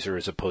was a taser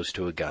as opposed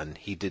to a gun.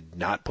 He did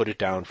not put it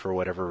down for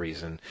whatever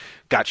reason.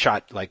 Got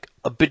shot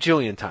a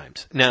bajillion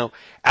times. Now,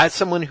 as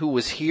someone who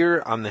was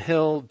here on the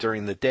hill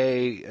during the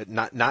day,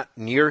 not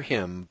near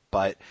him,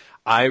 but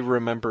I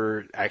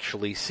remember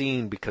actually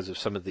seeing, because of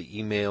some of the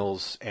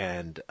emails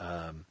and,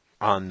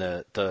 on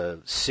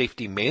the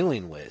safety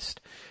mailing list,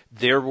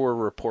 there were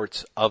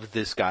reports of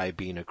this guy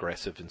being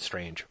aggressive and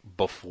strange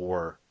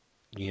before,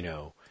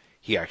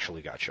 he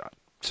actually got shot.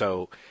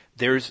 So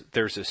there's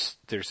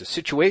a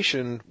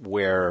situation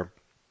where,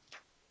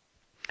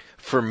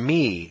 for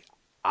me,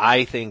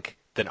 I think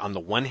that on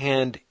the one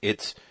hand,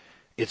 it's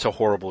a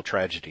horrible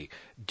tragedy.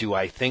 Do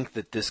I think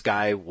that this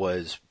guy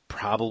was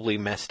probably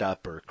messed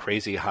up or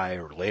crazy high,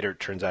 or later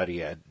it turns out he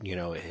had,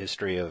 a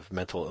history of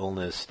mental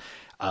illness?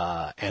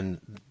 And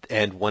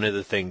one of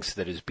the things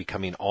that is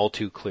becoming all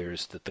too clear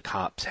is that the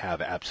cops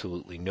have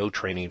absolutely no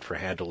training for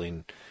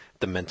handling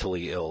the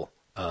mentally ill,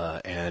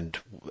 and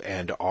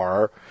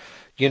are,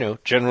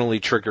 generally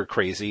trigger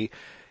crazy.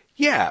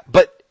 Yeah,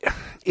 but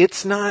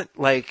it's not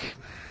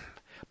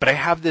but I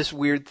have this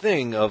weird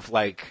thing of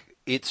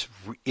it's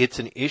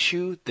an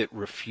issue that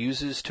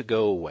refuses to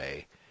go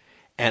away.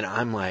 And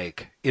I'm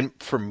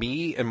for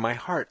me, in my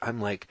heart,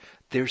 I'm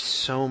there's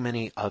so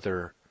many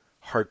other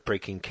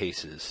heartbreaking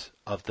cases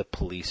of the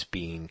police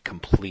being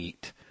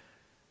complete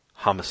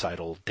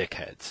homicidal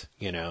dickheads.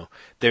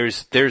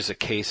 There's a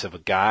case of a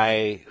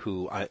guy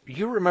who,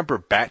 you remember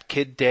Bat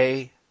Kid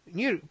Day?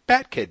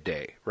 Bat-Kid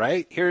Day,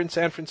 right? Here in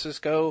San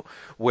Francisco,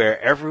 where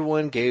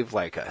everyone gave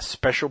like a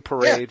special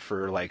parade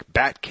for like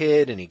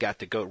Bat-Kid, and he got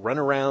to go run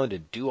around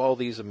and do all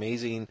these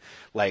amazing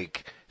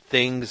like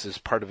things as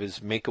part of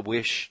his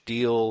Make-A-Wish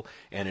deal,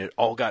 and it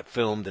all got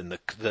filmed, and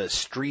the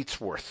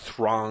streets were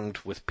thronged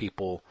with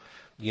people.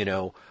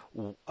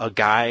 A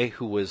guy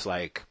who was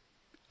like,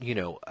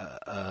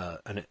 a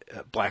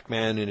black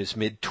man in his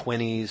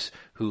mid-20s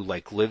who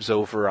like lives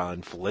over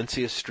on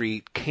Valencia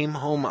Street came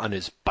home on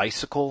his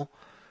bicycle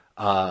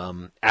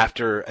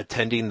after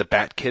attending the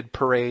Bat-Kid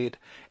parade,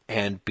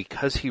 and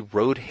because he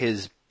rode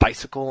his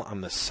bicycle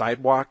on the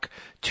sidewalk,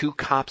 2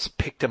 cops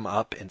picked him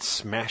up and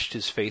smashed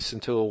his face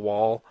into a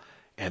wall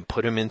and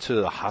put him into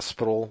the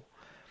hospital.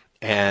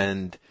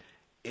 And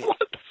what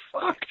the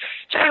fuck,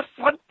 Jeff?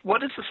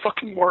 What is this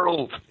fucking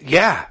world?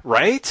 Yeah,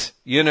 right.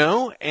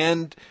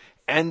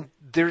 And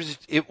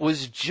it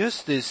was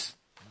just this.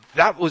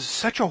 That was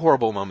such a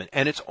horrible moment,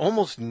 and it's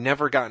almost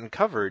never gotten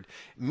covered.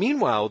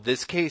 Meanwhile,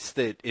 this case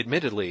that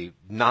admittedly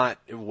not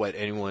what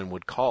anyone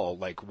would call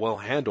like well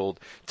handled,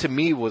 to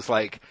me was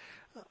like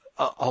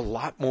a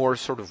lot more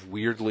sort of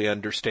weirdly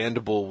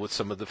understandable with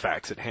some of the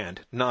facts at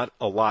hand. Not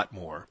a lot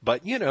more,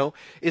 but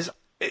is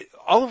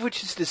all of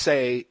which is to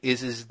say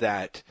is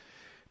that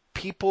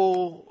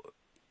people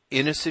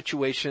in a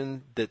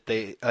situation that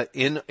they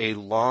in a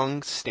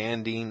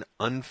long-standing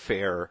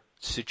unfair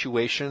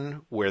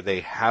situation where they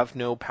have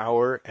no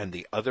power and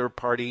the other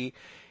party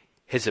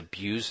has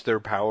abused their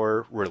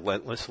power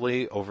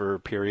relentlessly over a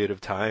period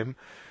of time,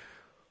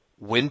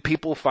 when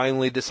people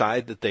finally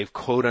decide that they've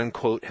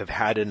quote-unquote have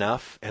had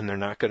enough and they're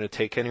not going to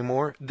take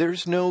anymore,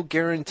 there's no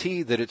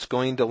guarantee that it's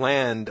going to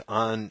land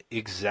on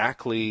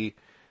exactly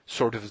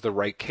sort of the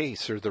right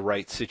case or the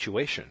right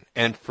situation.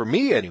 And for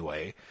me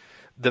anyway,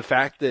 the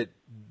fact that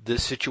the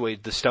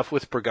stuff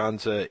with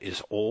Braganza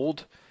is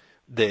old,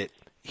 that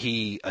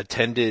he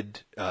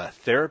attended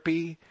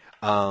therapy,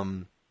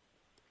 that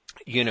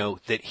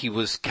he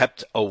was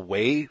kept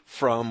away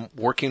from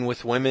working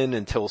with women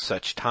until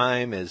such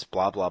time as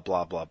blah, blah,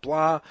 blah, blah,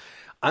 blah.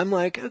 I'm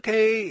like,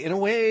 okay, in a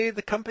way,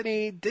 the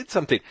company did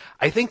something.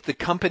 I think the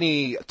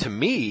company, to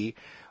me,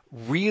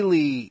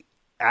 really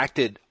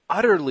acted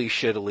utterly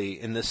shittily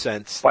in the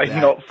sense by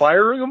not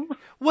firing him?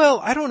 Well,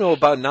 I don't know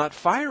about not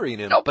firing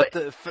him,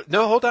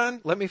 no, hold on,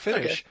 let me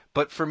finish. Okay.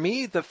 But for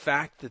me, the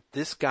fact that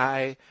this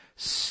guy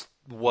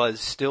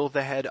was still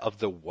the head of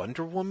the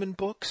Wonder Woman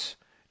books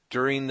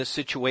during the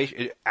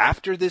situation,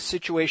 after this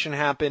situation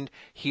happened,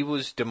 he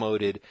was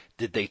demoted.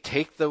 Did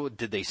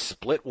they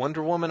split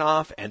Wonder Woman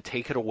off and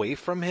take it away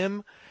from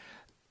him?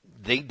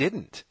 They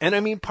didn't. And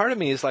I mean, part of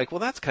me is like, well,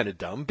 that's kind of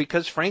dumb,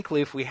 because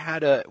frankly, if we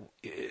had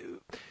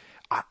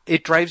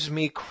it drives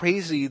me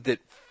crazy that,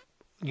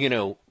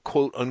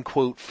 quote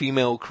unquote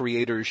female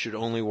creators should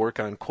only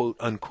work on quote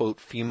unquote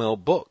female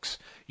books.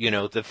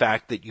 The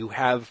fact that you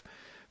have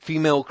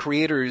female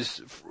creators,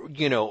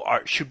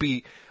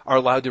 are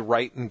allowed to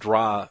write and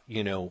draw,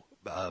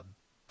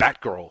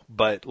 Batgirl,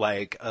 but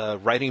like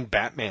writing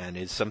Batman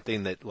is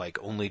something that like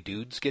only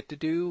dudes get to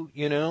do,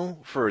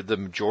 for the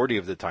majority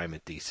of the time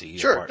at DC.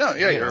 Sure,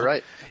 you're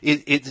right.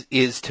 It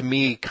is to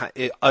me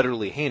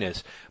utterly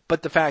heinous.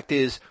 But the fact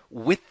is,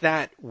 with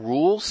that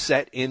rule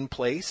set in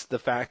place, the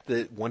fact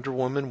that Wonder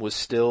Woman was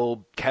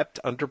still kept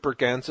under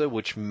Braganza,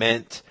 which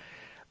meant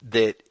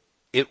that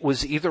it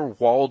was either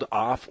walled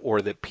off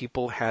or that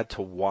people had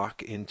to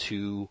walk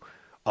into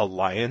a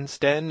lion's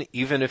den,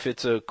 even if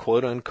it's a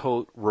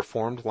quote-unquote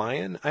reformed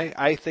lion.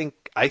 I think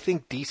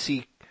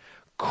DC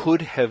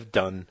could have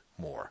done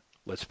more.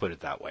 Let's put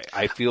it that way.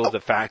 I feel the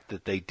fact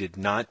that they did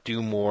not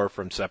do more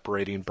from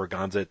separating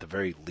Braganza at the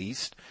very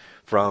least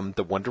from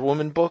the Wonder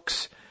Woman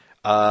books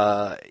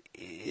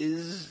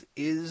is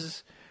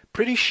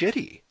pretty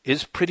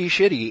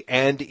shitty.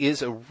 And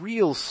is a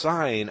real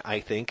sign,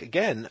 I think,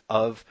 again,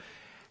 of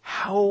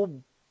how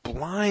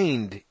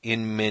blind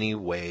in many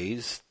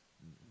ways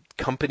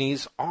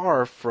companies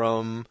are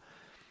from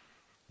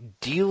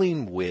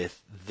dealing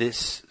with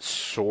this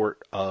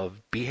sort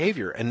of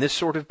behavior. And this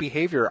sort of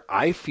behavior,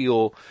 I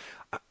feel,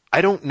 I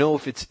don't know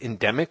if it's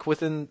endemic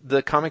within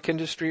the comic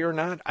industry or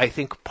not. I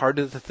think part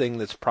of the thing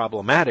that's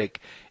problematic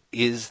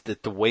is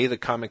that the way the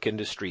comic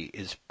industry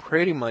is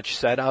pretty much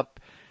set up,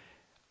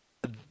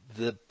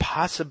 the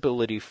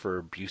possibility for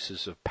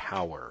abuses of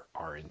power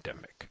are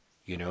endemic.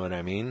 You know what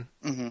I mean?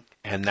 Mm-hmm.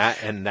 And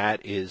that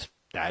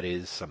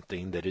is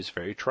something that is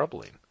very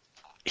troubling.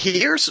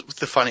 Here's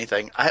the funny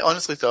thing. I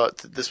honestly thought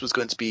that this was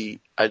going to be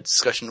a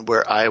discussion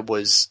where I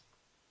was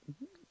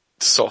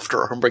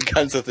softer on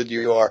Braganza than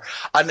you are.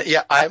 And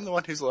yeah, I'm the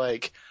one who's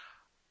like,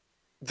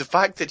 the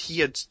fact that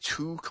he had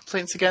 2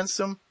 complaints against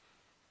him,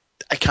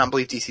 I can't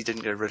believe DC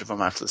didn't get rid of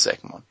him after the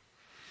second one.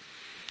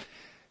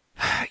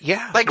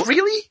 Yeah. Like,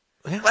 really?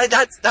 Yeah. Like,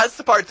 that's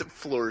the part that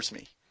floors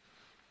me.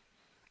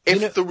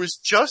 If there was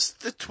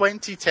just the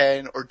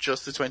 2010 or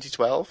just the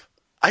 2012,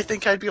 I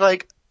think I'd be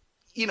like,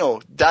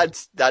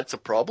 that's a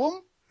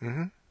problem,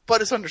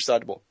 but it's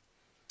understandable.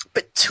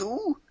 But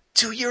two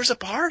years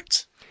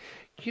apart?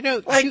 You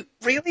know, Like,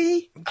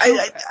 really? you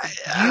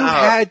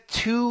had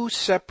two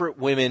separate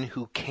women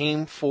who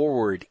came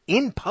forward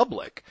in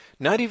public,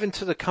 not even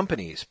to the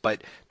companies,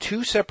 but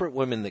two separate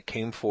women that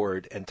came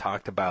forward and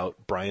talked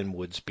about Brian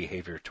Wood's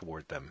behavior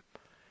toward them.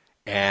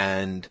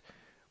 And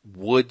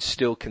Wood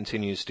still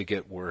continues to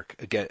get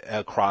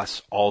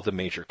across all the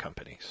major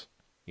companies.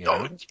 You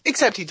know?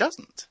 Except he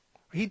doesn't.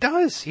 He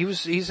does.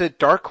 He's at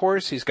Dark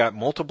Horse. He's got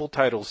multiple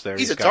titles there.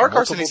 He's at got Dark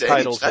Horse and multiple he's at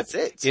titles Image. That's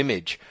at it.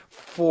 Image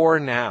for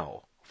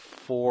now.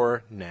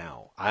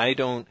 I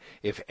don't,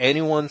 if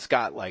anyone's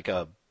got like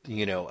a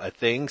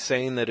thing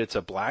saying that it's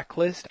a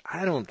blacklist,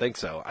 I don't think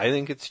so. I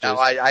think it's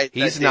just,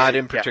 he's not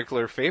in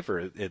particular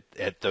favor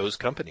at those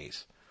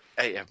companies.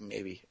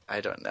 Maybe. I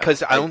don't know.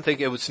 Because I don't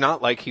think it was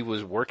not like he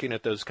was working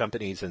at those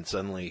companies and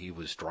suddenly he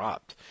was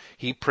dropped.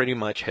 He pretty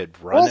much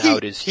had run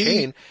out his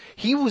chain.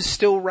 He was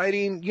still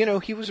writing,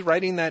 he was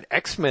writing that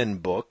X-Men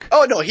book.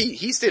 Oh no,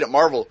 he stayed at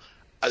Marvel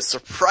a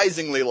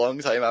surprisingly long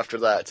time after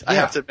that. Yeah. I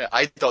have to admit,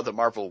 I thought that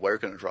Marvel were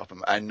going to drop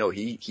him. And no,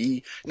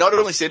 he not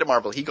only stayed at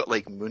Marvel, he got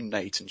like Moon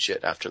Knight and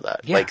shit after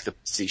that. Yeah. Like the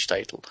Prestige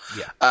title.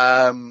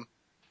 Yeah.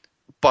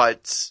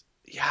 But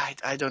yeah,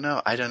 I don't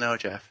know. I don't know,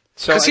 Jeff.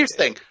 So because here's the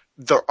thing.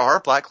 There are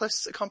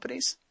blacklists at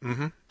companies,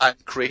 and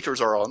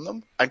creators are on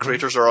them, and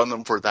creators are on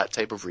them for that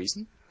type of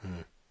reason.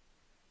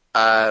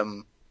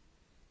 But,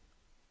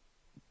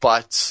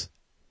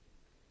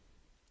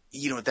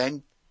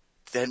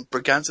 then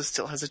Braganza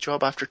still has a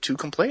job after 2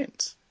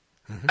 complaints.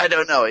 I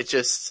don't know. It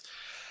just,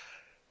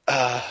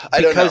 I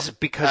don't know.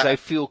 Because I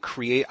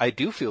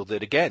do feel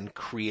that again,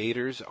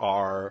 creators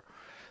are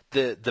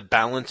the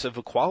balance of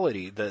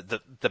equality,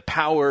 the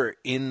power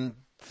in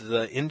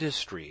the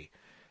industry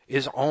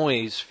is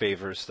always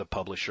favors the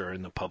publisher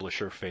and the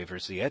publisher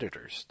favors the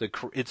editors.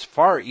 It's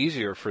far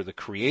easier for the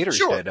creators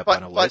to end up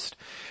on a list.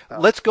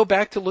 Let's go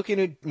back to looking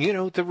at,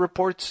 the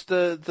reports,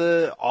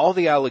 all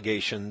the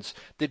allegations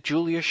that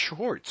Julia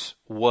Schwartz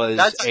was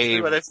That's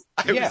actually what I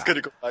was going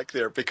to go back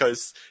there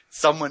because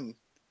someone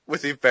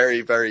with a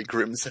very, very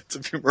grim sense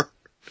of humor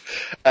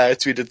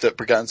tweeted that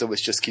Braganza was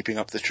just keeping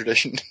up the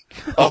tradition.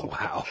 Oh,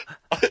 wow.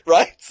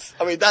 Right?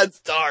 I mean, that's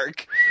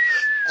dark.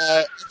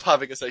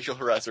 Having a sexual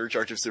harasser in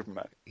charge of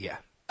Superman. Yeah.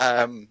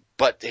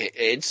 But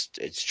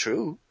it's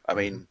true. I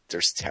mean,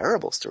 there's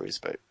terrible stories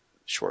about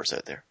Schwartz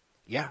out there.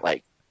 Yeah.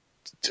 Like,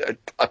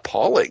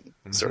 appalling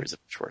stories of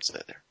Schwartz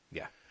out there.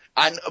 Yeah.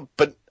 And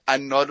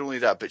not only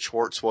that, but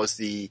Schwartz was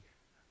the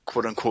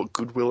quote unquote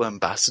goodwill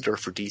ambassador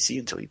for DC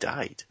until he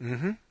died.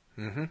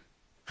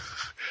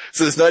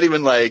 So it's not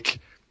even like,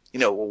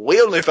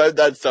 we only found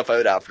that stuff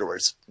out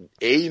afterwards.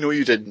 A,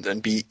 you didn't,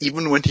 and B,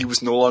 even when he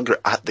was no longer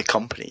at the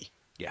company.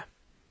 Yeah.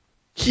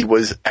 He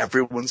was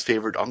everyone's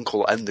favorite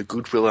uncle and the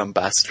goodwill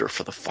ambassador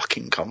for the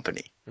fucking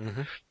company.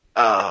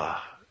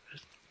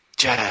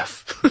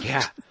 Jeff.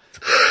 Yeah.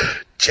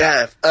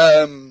 Jeff.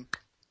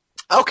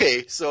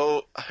 Okay,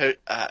 so,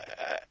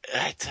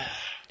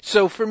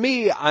 so for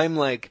me, I'm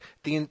like,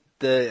 the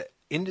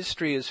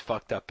industry is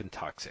fucked up and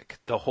toxic.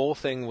 The whole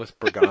thing with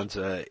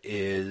Braganza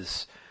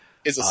is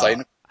a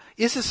sign.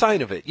 Is a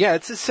sign of it. Yeah,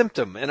 it's a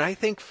symptom. And I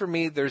think for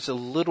me, there's a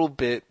little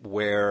bit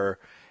where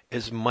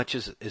as much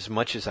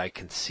as I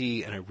can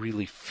see, and I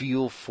really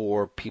feel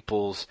for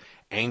people's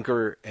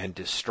anger and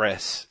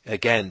distress,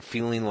 again,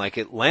 feeling like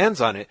it lands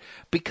on it,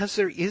 because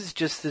there is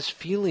just this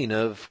feeling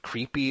of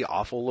creepy,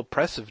 awful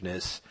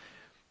oppressiveness,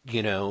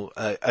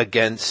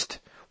 against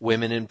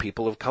women and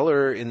people of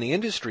color in the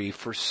industry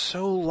for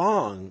so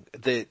long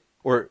that,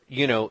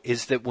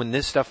 is that when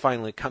this stuff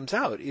finally comes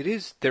out,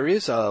 there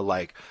is a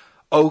like,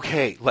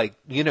 okay, like,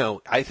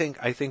 I think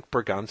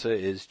Braganza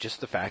is just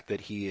the fact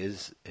that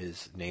his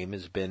name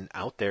has been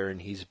out there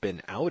and he's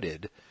been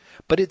outed.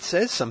 But it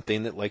says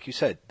something that, like you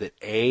said, that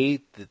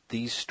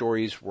these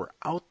stories were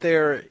out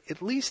there,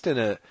 at least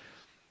there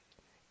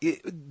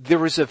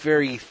was a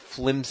very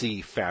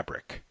flimsy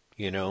fabric,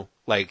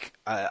 like,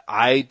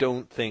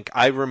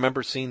 I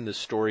remember seeing the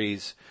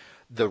stories,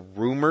 the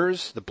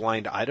rumors, the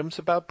blind items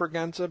about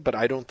Braganza, but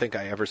I don't think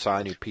I ever saw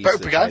any piece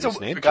that tied his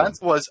name to him.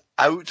 Braganza was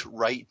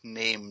outright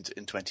named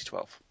in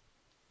 2012.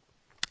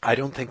 I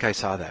don't think I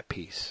saw that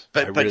piece.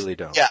 I really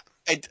don't. Yeah,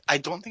 I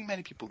don't think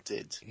many people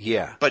did.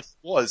 Yeah. But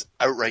he was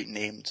outright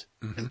named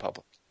in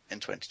public in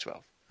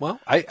 2012.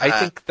 Well, I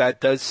think that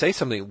does say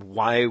something.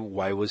 Why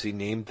was he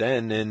named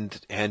then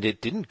and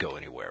it didn't go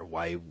anywhere?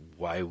 Why,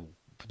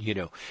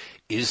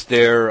 is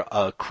there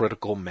a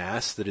critical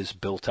mass that is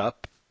built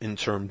up in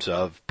terms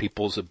of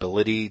people's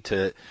ability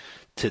to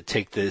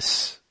take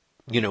this,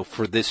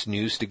 for this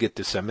news to get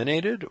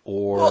disseminated,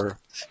 or? Well,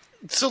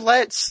 so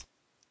let's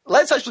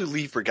actually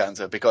leave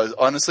Braganza, because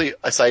honestly,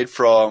 aside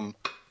from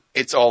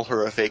it's all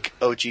horrific,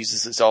 oh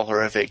Jesus, it's all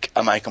horrific,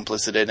 am I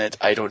complicit in it?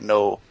 I don't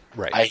know.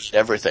 Right. I hate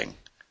everything.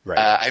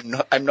 Right.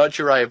 I'm not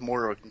sure I have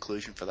more of a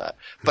conclusion for that,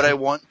 but I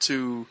want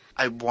to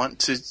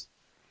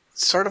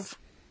sort of,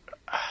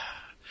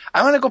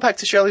 I want to go back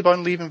to Shelley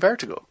Bond leaving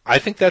Vertigo. I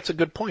think that's a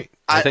good point.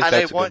 I think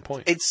that's a good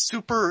point. It's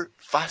super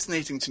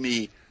fascinating to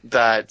me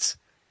that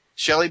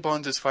Shelley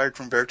Bond is fired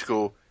from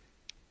Vertigo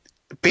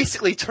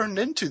basically turned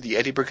into the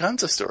Eddie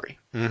Braganza story.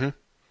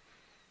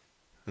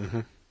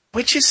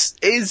 which is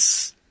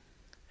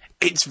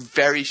it's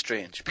very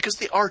strange because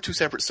they are two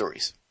separate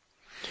stories.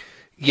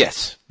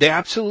 Yes, they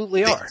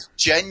absolutely are. They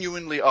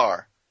genuinely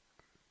are.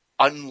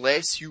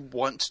 Unless you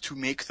want to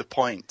make the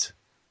point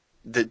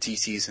that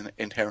DC is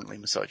inherently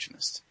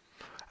misogynist.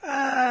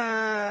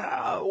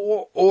 Because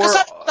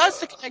that's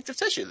the connective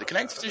tissue. The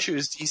connective tissue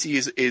is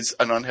DC is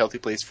an unhealthy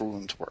place for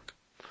women to work.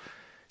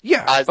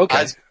 Yeah,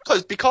 Because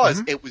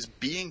it was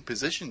being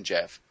positioned,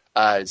 Jeff,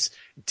 as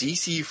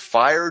DC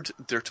fired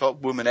their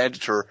top woman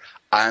editor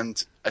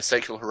and a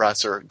sexual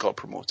harasser got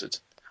promoted.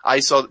 I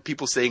saw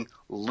people saying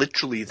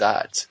literally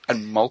that,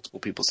 and multiple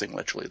people saying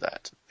literally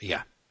that.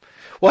 Yeah.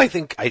 Well, I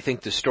think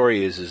the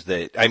story is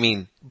that, I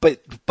mean,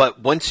 but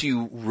once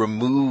you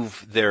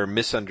remove their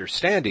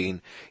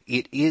misunderstanding,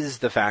 it is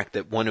the fact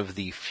that one of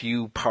the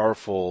few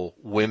powerful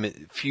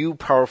women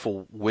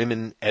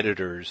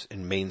editors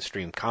in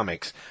mainstream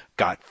comics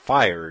got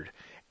fired,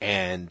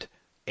 and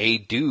a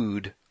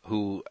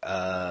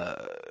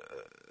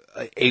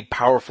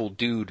powerful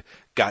dude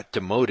got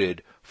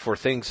demoted for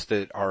things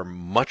that are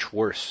much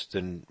worse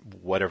than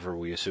whatever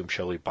we assume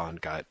Shelley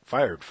Bond got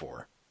fired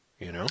for,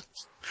 you know?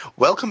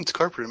 Welcome to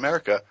corporate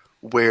America,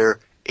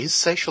 where is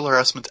sexual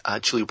harassment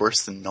actually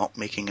worse than not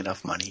making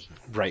enough money?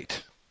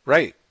 Right.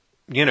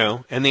 You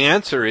know, and the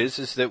answer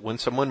is that when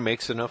someone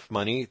makes enough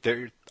money,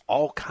 there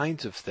all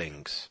kinds of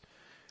things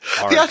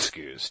are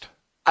excused.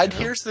 And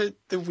here's the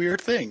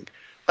weird thing.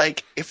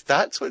 Like, if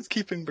that's what's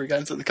keeping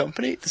Berganza the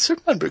company, the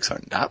Superman books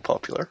aren't that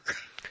popular.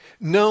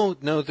 No,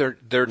 they're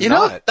you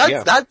not.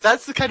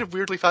 That's the kind of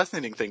weirdly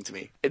fascinating thing to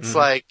me. It's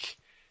like,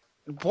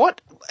 what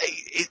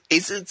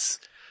is it?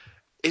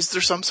 Is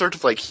there some sort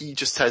of like he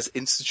just has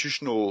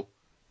institutional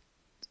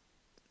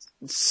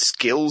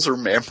skills or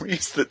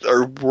memories that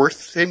are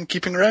worth him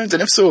keeping around?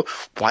 And if so,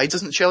 why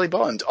doesn't Shelley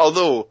Bond?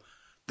 Although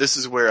this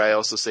is where I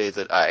also say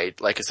that I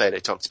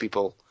talked to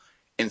people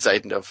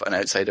inside and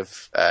outside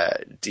of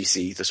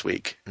DC this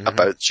week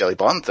about the Shelley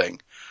Bond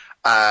thing,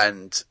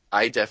 and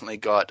I definitely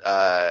got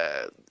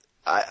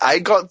I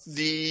got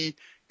the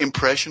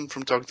impression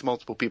from talking to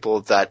multiple people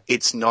that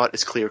it's not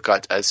as clear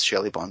cut as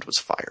Shelley Bond was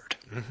fired.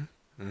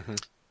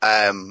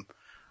 I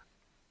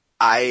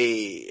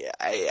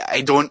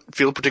don't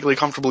feel particularly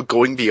comfortable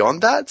going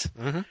beyond that,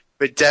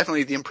 but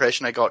definitely the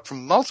impression I got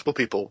from multiple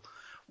people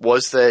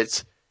was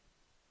that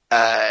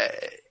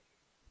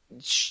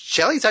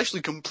Shelley's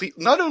actually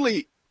not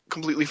only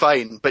completely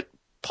fine, but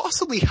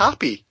possibly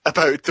happy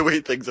about the way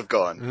things have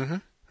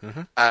gone,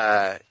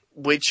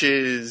 which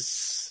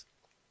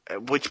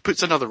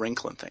puts another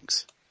wrinkle in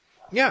things.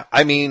 Yeah,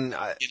 I mean,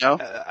 you know,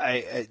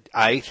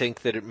 I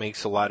think that it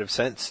makes a lot of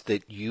sense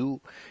that you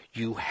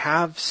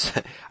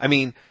have. I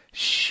mean,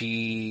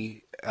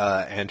 she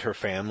and her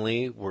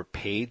family were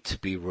paid to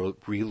be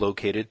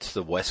relocated to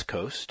the West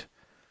Coast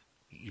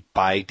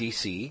by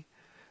DC.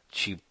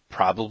 She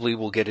probably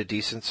will get a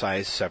decent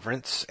sized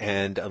severance,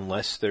 and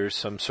unless there's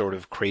some sort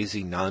of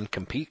crazy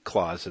non-compete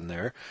clause in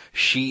there,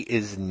 she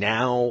is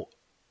now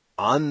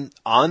on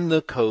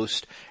the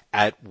coast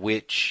at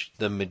which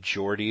the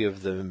majority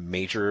of the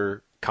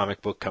major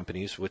comic book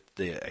companies, with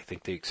I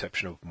think the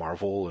exception of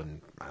Marvel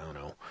and, I don't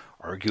know,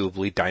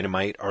 arguably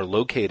Dynamite, are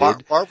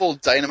located. Marvel,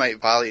 Dynamite,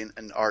 Valiant,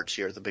 and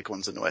Archie are the big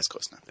ones on the West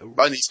Coast now.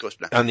 On the East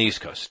Coast now. On the East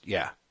Coast,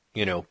 yeah.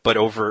 You know, but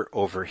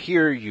over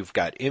here, you've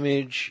got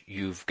Image,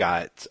 you've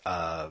got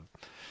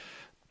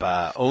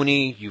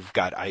Oni, you've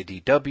got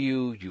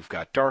IDW, you've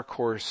got Dark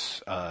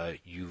Horse,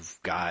 you've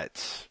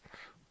got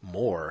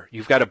more.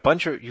 You've got a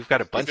bunch of. You've got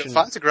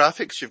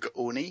Fantagraphics. You've got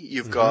Oni.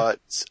 You've got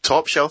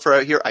Top Shelf are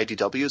out here.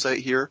 IDW is out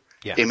here.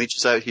 Yeah. Image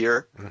is out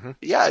here.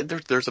 Yeah,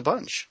 there's a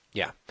bunch.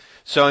 Yeah.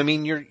 So I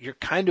mean, you're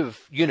kind of,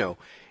 you know,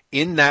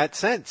 in that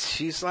sense,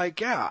 she's like,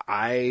 yeah,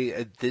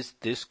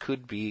 this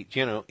could be,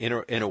 you know,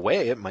 in a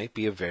way, it might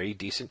be a very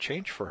decent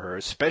change for her,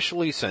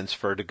 especially since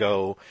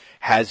Vertigo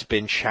has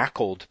been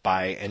shackled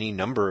by any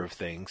number of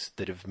things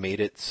that have made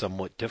it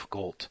somewhat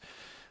difficult.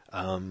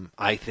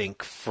 I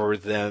think for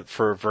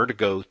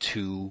Vertigo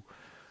to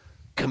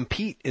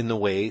compete in the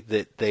way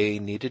that they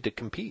needed to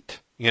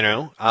compete, you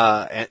know,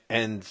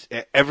 and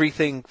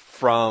everything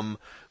from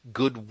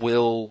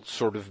goodwill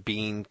sort of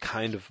being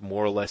kind of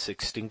more or less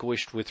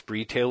extinguished with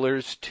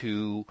retailers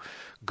to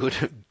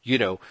good, you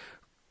know,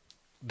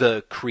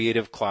 the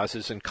creative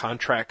clauses and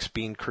contracts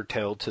being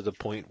curtailed to the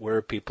point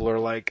where people are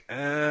like,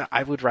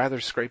 I would rather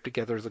scrape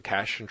together the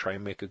cash and try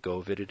and make a go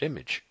of it at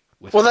Image.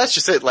 Well, that's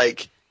just it.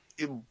 Like,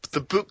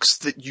 the books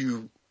that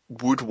you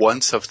would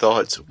once have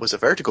thought was a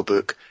Vertigo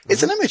book,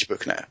 it's an Image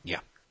book now. Yeah.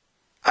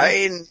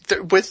 I mean,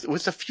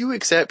 with a few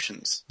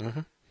exceptions,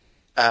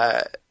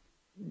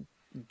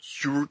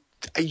 you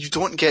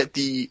don't get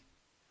the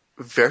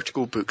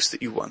Vertigo books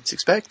that you once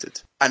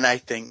expected. And I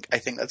think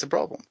that's a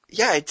problem.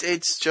 Yeah,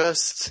 it's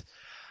just,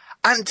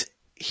 and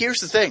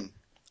here's the thing.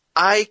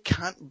 I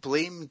can't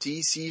blame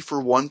DC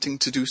for wanting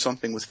to do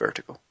something with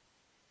Vertigo.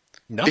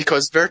 No.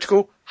 Because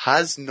Vertigo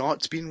has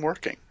not been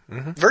working.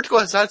 Vertigo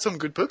has had some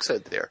good books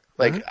out there.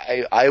 Like,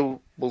 I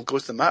will go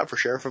to the mat for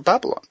Sheriff of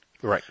Babylon.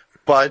 Right.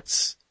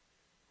 But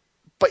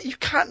But you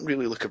can't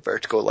really look at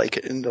Vertigo like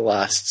it in the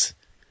last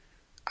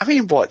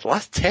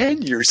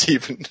 10 years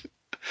even,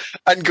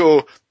 and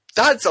go,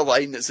 that's a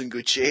line that's in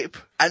good shape.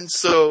 And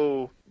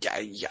so,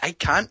 yeah, I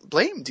can't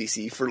blame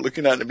DC for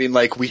looking at it and being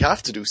like, we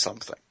have to do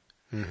something.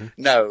 Mm-hmm.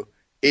 Now,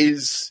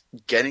 is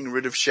getting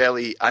rid of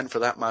Shelley, and for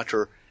that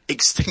matter,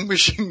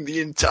 extinguishing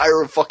the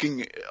entire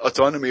fucking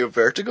autonomy of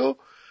Vertigo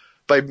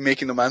by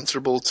making them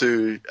answerable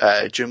to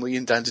Jim Lee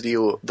and Dan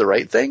DiDio the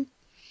right thing?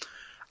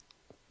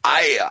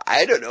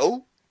 I don't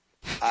know.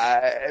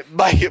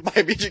 My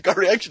immediate gut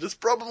reaction is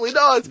probably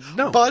not.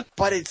 No.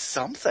 But it's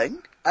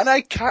something. And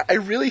I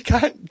really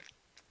can't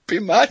be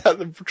mad at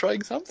them for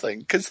trying something,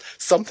 because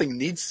something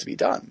needs to be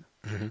done.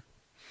 Mm-hmm.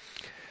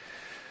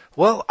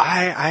 Well,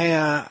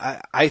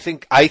 I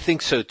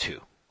think so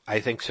too. I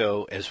think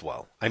so as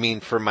well. I mean,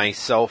 for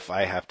myself,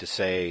 I have to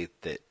say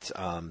that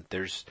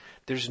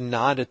there's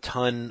not a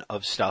ton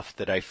of stuff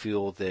that I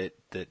feel that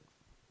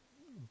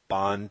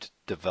Bond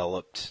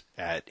developed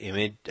at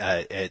Image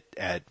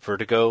at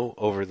Vertigo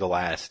over the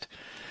last,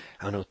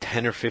 I don't know,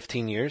 10 or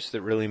 15 years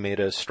that really made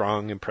a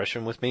strong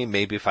impression with me.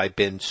 Maybe if I'd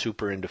been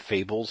super into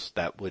Fables,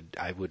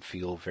 I would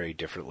feel very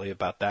differently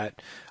about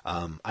that.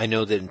 I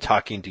know that in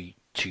talking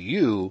to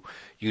you,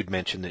 you'd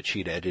mentioned that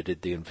she'd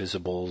edited The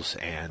Invisibles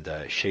and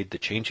Shade the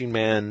Changing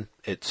Man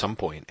at some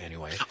point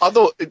anyway.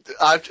 Although,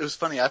 it was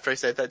funny, after I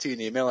said that to you in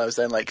the email, I was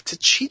then like,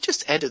 did she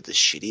just edit the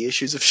shitty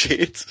issues of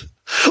Shade?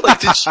 Like,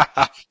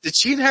 did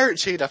she inherit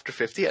Shade after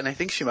 50? And I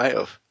think she might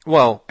have.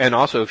 Well, and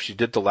also if she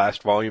did the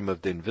last volume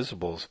of The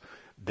Invisibles,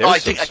 I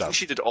think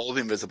she did all The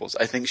Invisibles.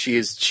 I think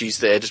she's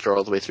the editor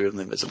all the way through of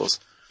The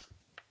Invisibles.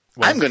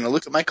 Well, I'm going to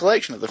look at my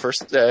collection of the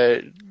first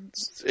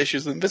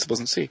issues of The Invisibles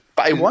and see.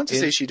 But I want to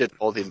say she did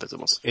all The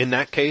Invisibles. In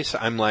that case,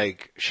 I'm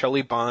like,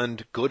 Shelley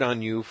Bond, good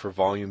on you for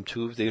Volume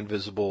 2 of The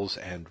Invisibles,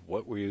 and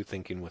what were you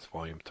thinking with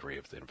Volume 3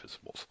 of The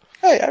Invisibles?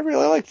 Hey, I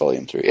really like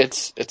Volume 3.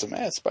 It's a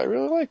mess, but I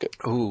really like it.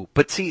 Ooh,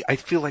 but see, I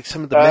feel like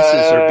some of the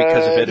messes are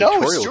because of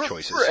editorial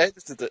choices. No,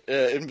 edited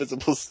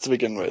Invisibles to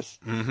begin with.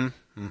 Mm-hmm,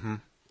 mm-hmm.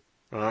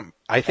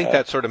 I think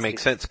that sort of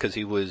makes sense because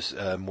he was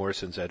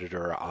Morrison's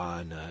editor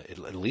on,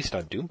 at least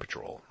on Doom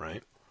Patrol,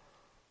 right?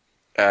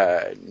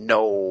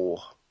 No.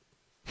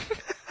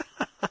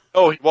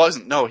 Oh, he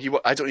wasn't. No,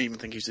 I don't even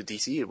think he was a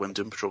DC when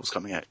Doom Patrol was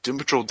coming out. Doom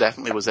Patrol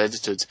definitely was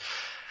edited.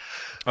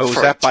 Oh,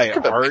 was that by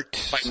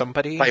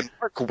somebody? By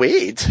Mark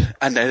Waid,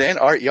 and then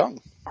Art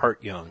Young.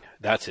 Art Young.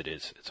 That's it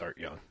is. It's Art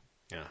Young.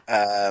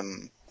 Yeah.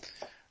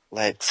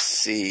 Let's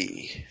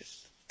see.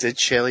 Did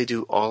Shelley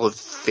do all of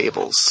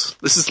Fables?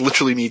 This is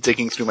literally me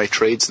digging through my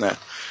trades now.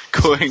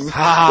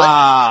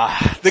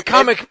 The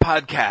comic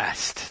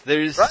podcast.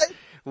 There's, right?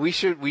 We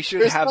should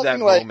have that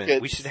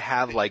moment. We should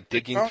have like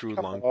digging through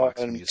long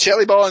box of music.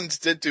 Shelley Bond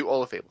did do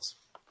all of Fables.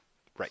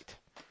 Right.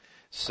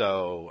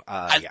 So,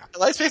 yeah.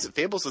 Let's face it,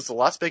 Fables is the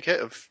last big hit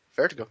of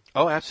Vertigo.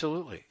 Oh,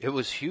 absolutely. It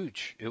was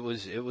huge. It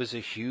was a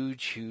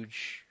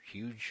huge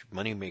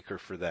moneymaker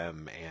for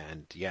them,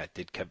 and yeah,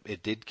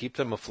 it did keep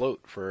them afloat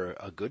for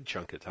a good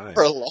chunk of time.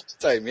 For a long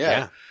time, yeah.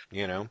 Yeah,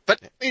 you know. But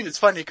I mean, it's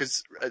funny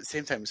because at the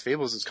same time as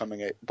Fables was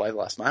coming out, Why the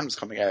Last Man was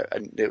coming out,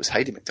 and it was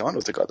Heidi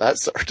MacDonald that got that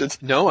started.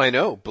 No, I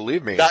know.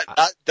 Believe me,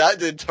 that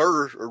did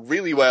her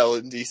really well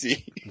in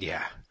DC.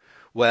 Yeah.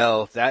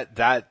 Well,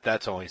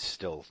 that's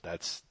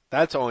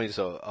always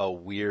a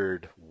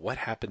weird what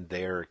happened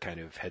there kind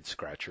of head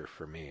scratcher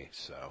for me.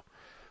 So,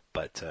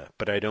 but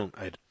I don't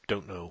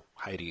know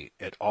Heidi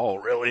at all,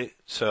 really.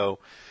 So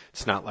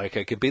it's not like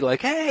I could be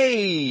like,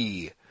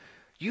 hey,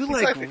 you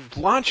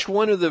launched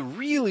one of the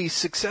really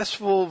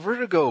successful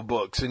Vertigo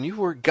books and you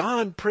were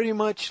gone pretty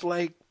much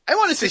like I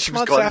want to say she was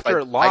months gone after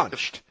it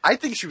launched. I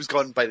think she was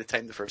gone by the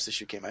time the first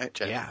issue came out,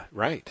 Jeff. Yeah,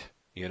 right.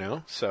 You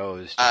know, so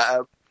it's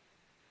just...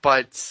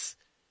 but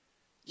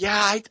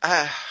yeah,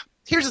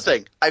 here's the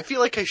thing. I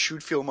feel like I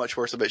should feel much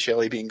worse about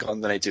Shelley being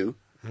gone than I do.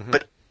 Mm-hmm.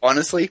 But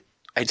honestly,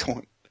 I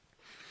don't.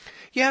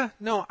 Yeah,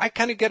 no, I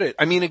kind of get it.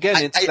 I mean,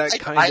 again,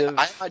 I'm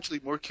actually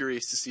more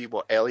curious to see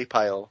what Ellie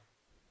Pyle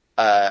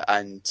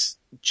and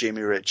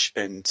Jamie Rich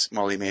and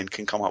Molly Main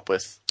can come up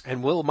with.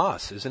 And Will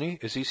Moss, isn't he?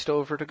 Is he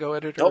still a Vertigo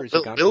editor? No, or is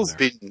he gone Will's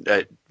been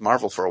at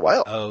Marvel for a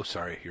while. Oh,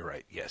 sorry, you're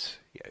right. Yes.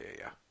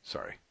 Yeah.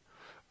 Sorry.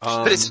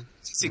 But it's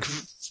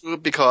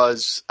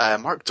because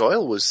Mark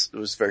Doyle was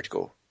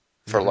Vertigo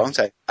for a long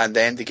time, and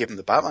then they gave him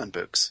the Batman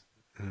books.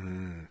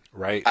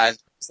 Right. And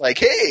it's like,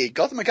 hey,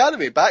 Gotham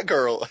Academy,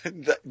 Batgirl.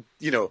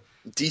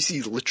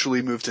 DC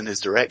literally moved in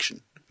his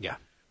direction. Yeah.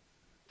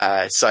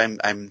 So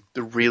I'm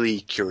really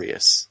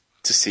curious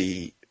to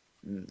see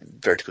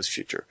Vertigo's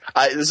future.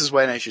 This is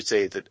when I should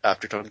say that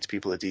after talking to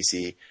people at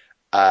DC,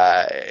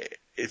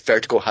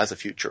 Vertigo has a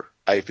future.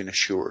 I've been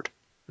assured.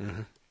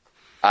 Mm-hmm.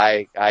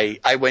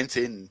 I went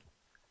in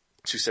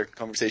to certain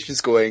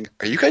conversations going,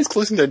 are you guys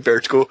closing down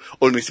Vertigo?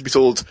 Only to be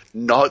told,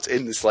 not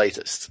in the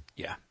slightest.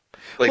 Yeah.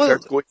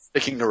 Vertigo is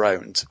sticking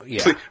around.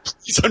 Yeah.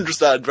 Please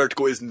understand,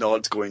 Vertigo is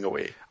not going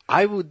away.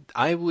 I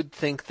would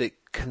think that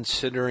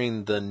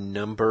considering the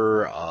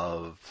number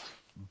of,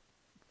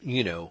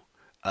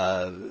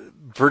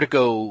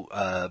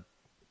 Vertigo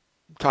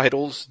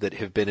titles that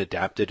have been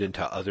adapted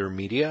into other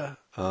media,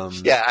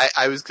 Yeah,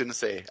 I was gonna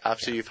say,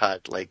 after you've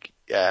had, like,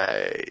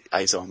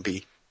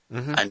 iZombie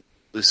and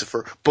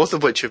Lucifer, both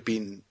of which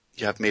you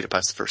have made it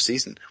past the first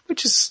season,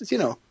 which is,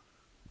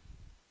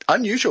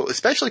 unusual,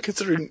 especially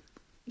considering,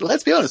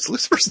 let's be honest,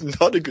 Lucifer's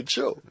not a good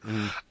show.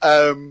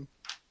 I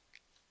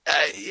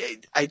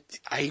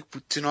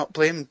do not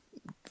blame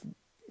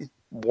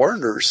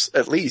Warner's,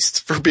 at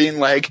least, for being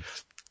like,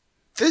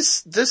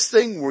 this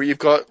thing where you've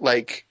got,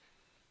 like,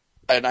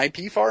 an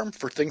IP farm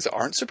for things that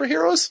aren't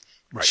superheroes?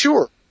 Right.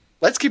 Sure.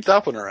 Let's keep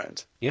that one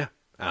around. Yeah,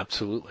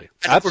 absolutely.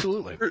 And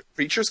absolutely.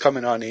 Preacher's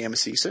coming on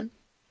AMC soon.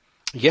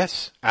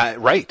 Yes,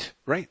 right.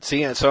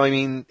 See, so I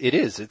mean,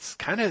 it's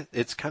kind of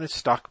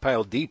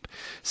stockpiled deep.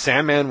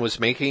 Sandman was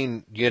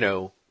making,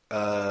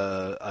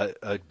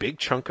 a big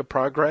chunk of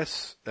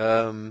progress,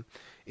 in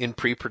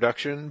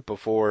pre-production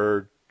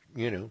before,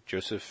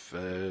 Joseph,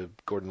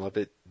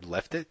 Gordon-Levitt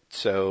left it.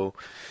 So,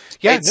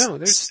 yeah,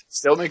 there's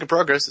still making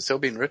progress. It's still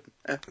being written.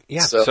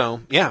 Yeah.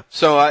 So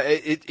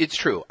it's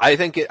true. I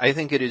think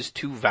it is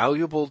too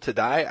valuable to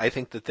die. I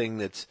think the thing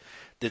that's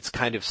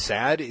kind of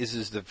sad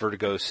is that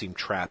Vertigo seemed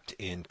trapped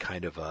in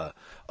kind of a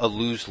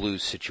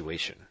lose-lose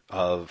situation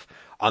of,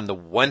 on the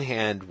one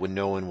hand, when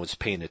no one was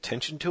paying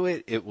attention to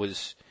it, there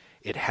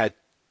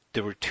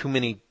were too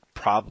many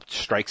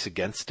strikes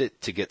against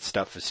it to get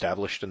stuff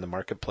established in the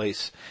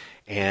marketplace.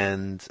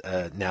 And,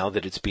 now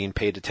that it's being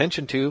paid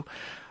attention to,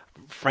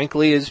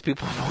 frankly, as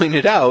people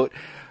pointed out,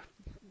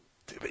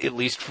 at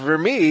least for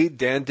me,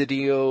 Dan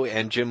DiDio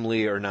and Jim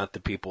Lee are not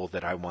the people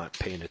that I want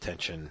paying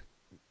attention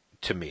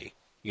to me,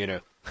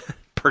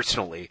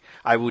 personally.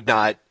 I would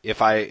not,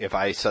 if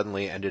I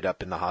suddenly ended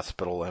up in the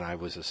hospital and I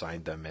was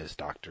assigned them as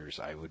doctors,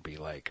 I would be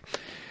like,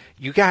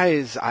 you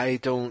guys, I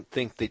don't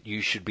think that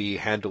you should be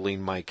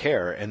handling my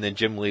care. And then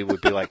Jim Lee would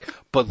be like,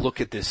 but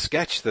look at this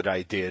sketch that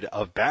I did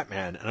of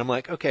Batman. And I'm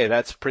like, okay,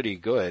 that's pretty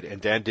good.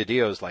 And Dan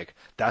DiDio's like,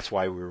 that's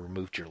why we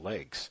removed your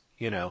legs.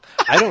 I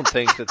don't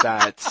think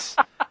that's...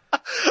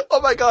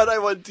 Oh my God, I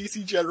want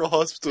DC General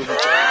Hospital.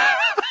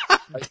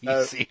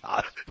 DC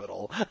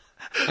Hospital.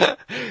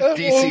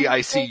 DC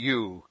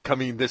ICU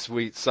coming this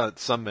week,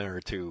 somewhere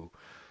to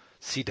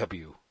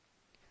CW.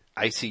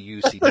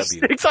 ICU,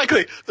 CW.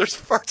 Exactly. There's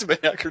far too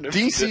many acronyms.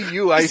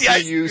 DCU,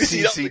 ICU,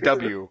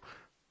 CCW.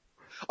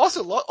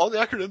 Also, all the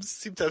acronyms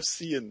seem to have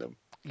C in them.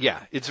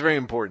 Yeah, it's very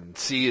important.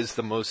 C is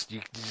the most,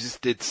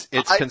 it's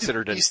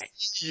considered an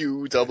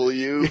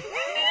UW.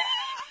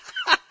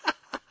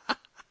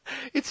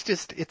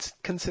 It's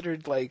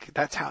considered like,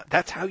 that's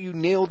how you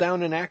nail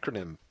down an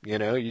acronym.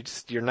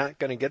 You're not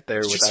going to get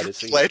there without a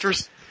C.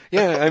 Letters.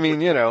 Yeah, I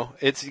mean, you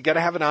got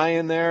to have an I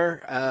in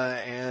there,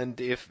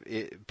 and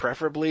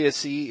preferably a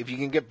C. If you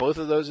can get both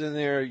of those in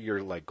there,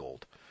 you're like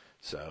gold.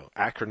 So,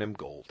 acronym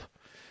gold.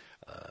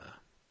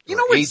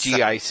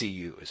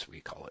 AGICU, as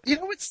we call it. You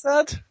know what's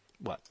sad?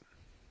 What?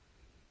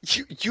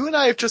 You and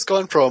I have just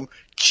gone from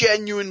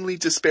genuinely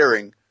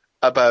despairing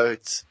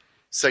about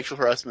sexual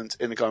harassment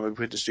in the comic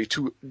book industry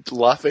to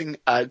laughing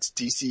at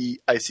DC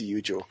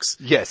ICU jokes.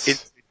 Yes. In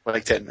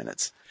like 10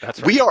 minutes. That's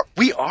right.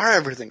 We are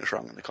everything that's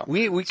wrong in the comic.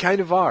 We kind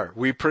of are.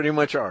 We pretty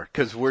much are.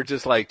 Cause we're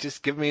just like,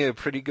 just give me a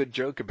pretty good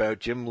joke about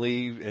Jim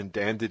Lee and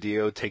Dan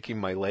DiDio taking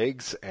my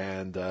legs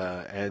and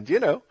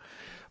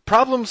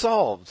problem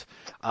solved.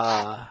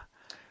 I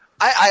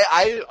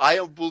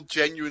will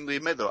genuinely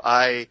admit though,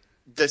 my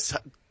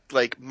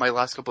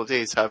last couple of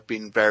days have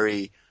been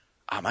very,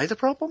 am I the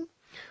problem?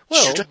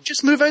 Well, should I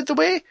just move out the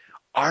way?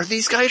 Are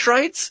these guys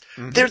right?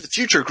 Mm-hmm. They're the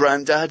future,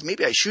 Granddad.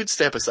 Maybe I should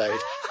step aside.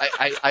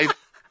 I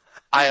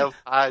have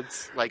had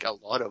like a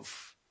lot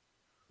of,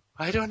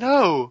 I don't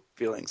know,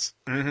 feelings.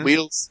 Mm-hmm.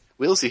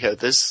 We'll see how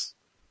this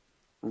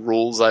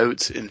rolls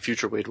out in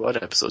future Wait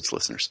What episodes,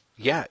 listeners.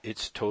 Yeah,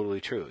 it's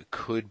totally true. It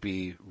could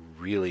be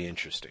really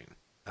interesting.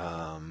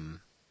 Cause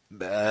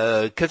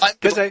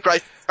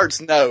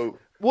no.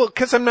 Well,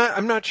 cause I'm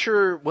not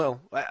sure,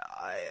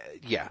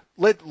 yeah.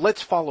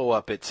 Let's follow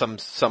up at some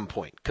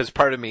point. Cause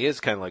part of me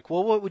is kind of like,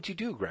 well, what would you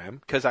do,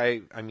 Graham? Cause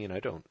I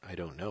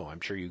don't know. I'm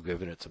sure you've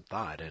given it some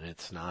thought and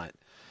it's not,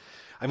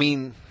 I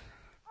don't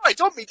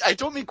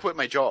mean quit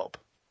my job.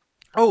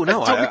 Oh,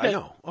 no, I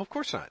know. Of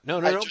course not. No.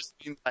 I just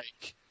mean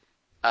like,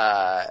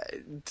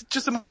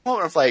 just a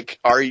moment of like,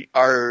 am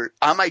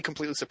I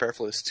completely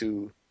superfluous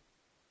to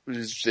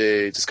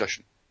the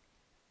discussion?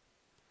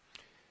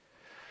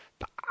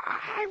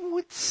 I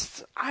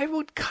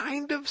would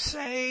kind of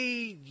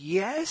say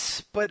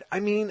yes, but I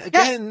mean,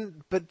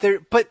 again, yeah.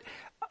 but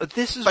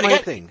this is my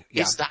thing.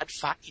 Yeah. Is that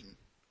fine?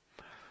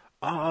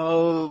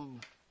 I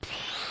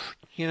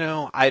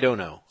don't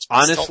know.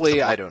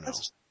 Honestly, I don't know.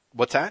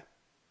 What's that?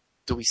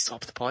 Do we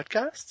stop the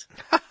podcast?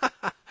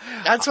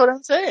 That's what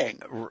I'm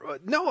saying.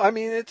 No, I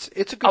mean, it's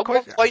a good question.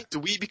 At what point do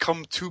we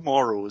become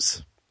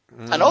Tomorrows?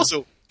 Mm. And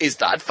also, is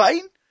that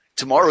fine?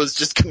 Tomorrow's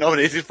just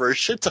nominated for a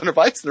shit ton of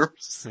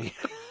Eisners.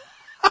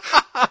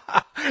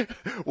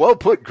 Well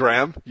put,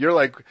 Graham. You're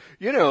like,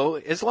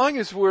 as long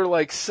as we're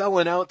like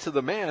selling out to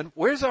the man,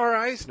 where's our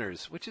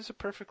Eisners? Which is a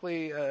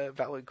perfectly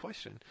valid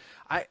question.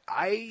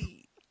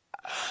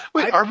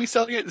 Wait, are we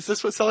selling it? Is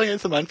this what selling it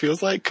to the man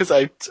feels like? Because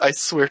I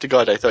swear to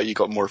God, I thought you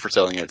got more for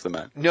selling it to the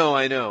man. No,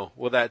 I know.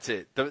 Well, that's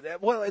it.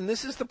 Well, and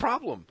this is the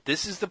problem.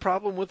 This is the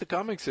problem with the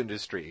comics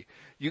industry.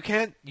 You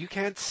can't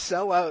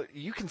sell out.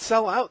 You can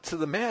sell out to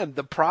the man.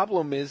 The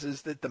problem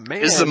is that the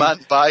man is the man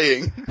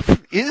buying.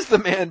 Is the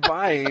man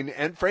buying,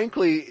 and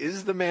frankly,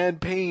 is the man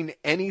paying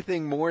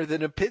anything more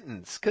than a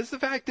pittance? Because the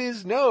fact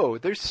is, no.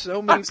 There's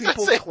so many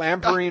people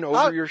clambering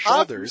over your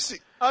shoulders.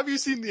 Have you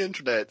seen the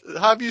internet?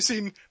 Have you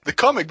seen the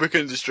comic book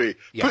industry?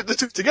 Yeah. Put the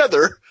two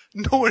together,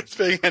 no one's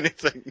paying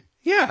anything.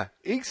 Yeah,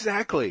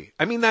 exactly.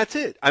 I mean, that's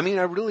it. I mean,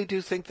 I really do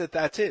think that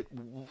that's it.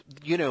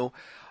 You know,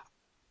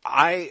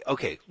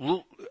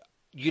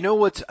 you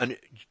know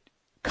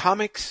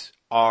comics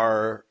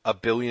are a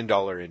 $1 billion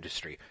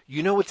industry.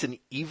 You know what's an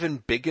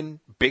even bigger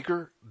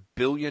 $1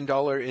 billion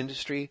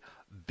industry?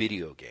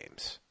 Video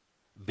games.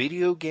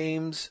 Video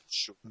games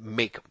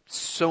make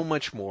so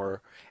much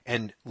more,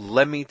 and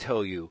let me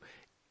tell you,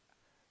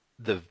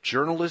 the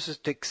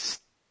journalistic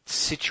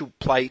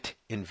plight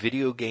in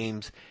video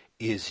games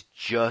is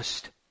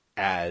just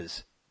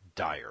as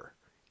dire.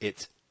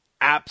 It's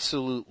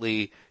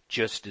absolutely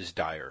just as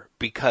dire,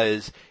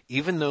 because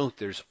even though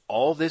there's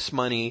all this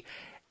money,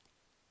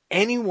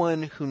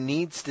 anyone who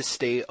needs to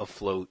stay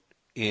afloat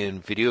in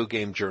video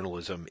game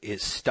journalism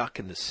is stuck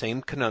in the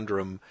same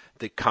conundrum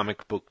that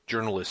comic book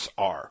journalists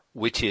are,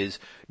 which is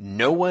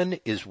no one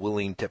is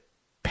willing to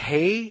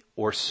pay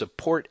or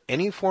support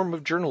any form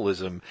of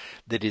journalism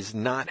that is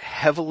not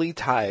heavily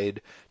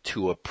tied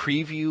to a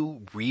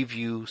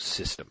preview-review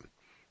system,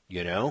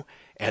 you know?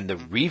 And the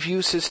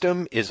review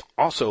system is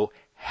also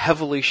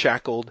heavily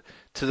shackled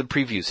to the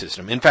preview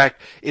system. In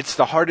fact, it's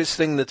the hardest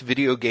thing that the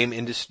video game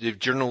industry,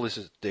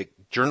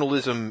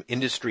 journalism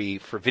industry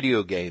for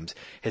video games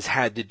has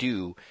had to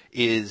do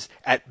is,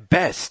 at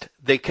best,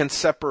 they can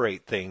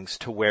separate things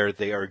to where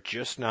they are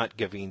just not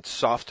giving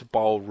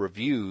softball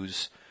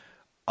reviews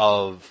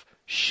of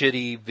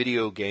shitty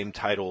video game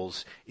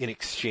titles in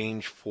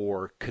exchange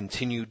for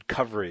continued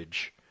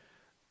coverage.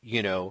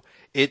 You know,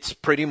 it's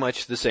pretty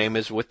much the same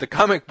as with the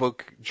comic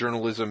book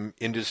journalism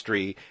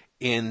industry,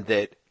 in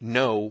that,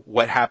 no,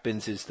 what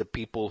happens is the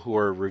people who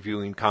are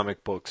reviewing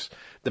comic books,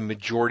 the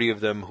majority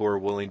of them who are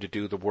willing to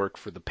do the work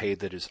for the pay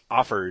that is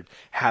offered,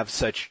 have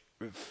such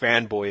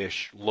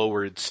fanboyish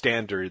lowered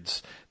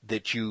standards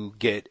that you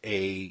get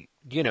a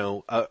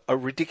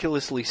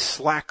ridiculously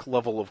slack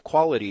level of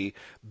quality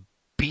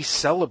be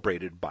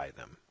celebrated by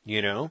them,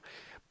 you know?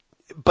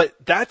 But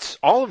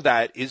all of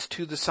that is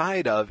to the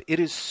side of, it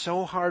is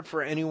so hard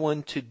for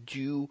anyone to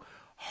do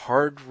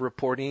hard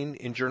reporting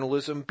in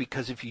journalism,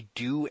 because if you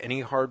do any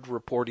hard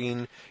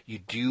reporting, you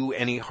do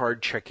any hard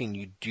checking,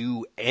 you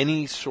do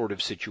any sort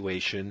of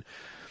situation,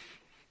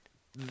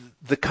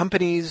 the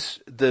companies,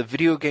 the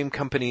video game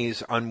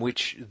companies on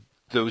which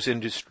those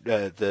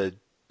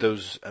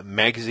those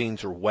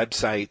magazines or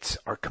websites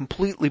are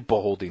completely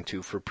beholden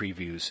to for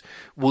previews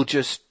will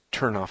just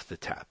turn off the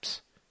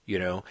taps, you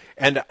know?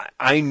 And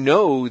I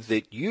know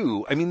that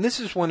this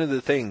is one of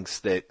the things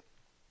that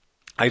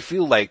I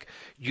feel like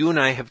you and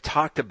I have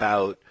talked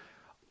about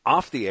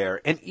off the air,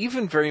 and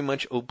even very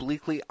much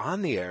obliquely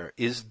on the air,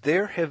 is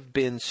there have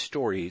been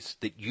stories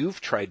that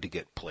you've tried to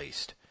get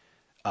placed,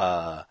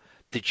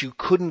 that you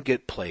couldn't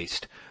get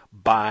placed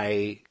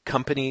by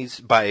companies,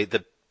 by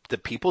the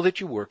people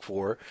that you work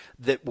for,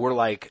 that were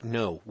like,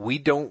 no, we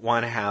don't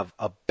want to have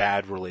a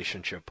bad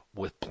relationship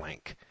with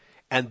blank.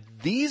 And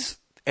these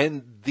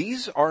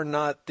are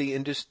not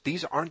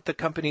these aren't the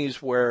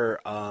companies where,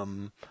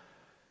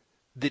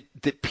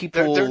 that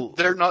people...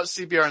 They're not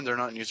CBR and they're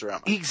not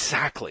Newsarama.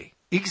 Exactly.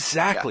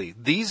 Yeah.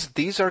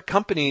 These are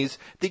companies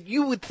that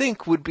you would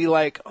think would be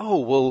like, oh,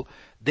 well,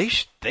 they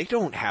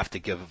don't have to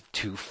give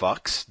two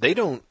fucks. They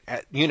don't,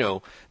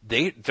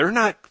 they're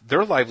not,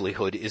 their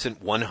livelihood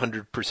isn't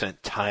 100%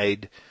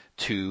 tied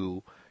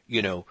to,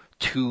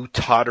 two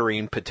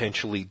tottering,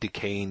 potentially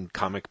decaying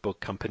comic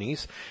book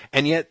companies.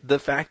 And yet the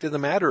fact of the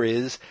matter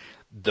is,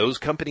 those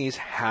companies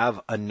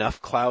have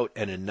enough clout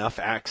and enough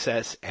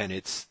access,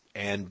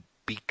 and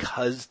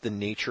because the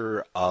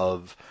nature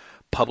of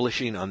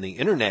publishing on the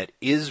internet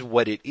is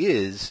what it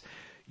is,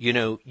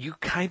 you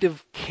kind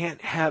of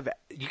can't have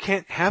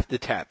the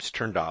taps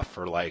turned off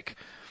for like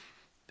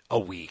a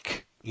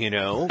week,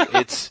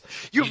 it's,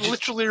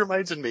 literally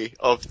reminded me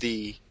of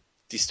the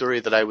story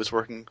that I was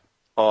working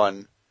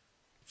on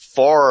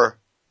for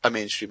a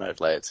mainstream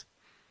outlet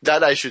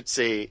that, I should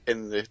say,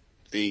 in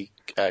the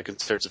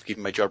concerns of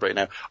keeping my job right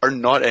now, are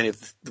not any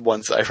of the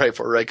ones that I write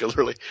for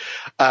regularly.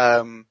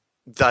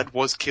 That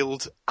was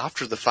killed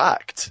after the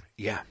fact.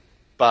 Yeah.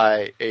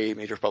 By a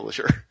major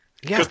publisher.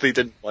 Yeah. Because they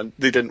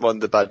didn't want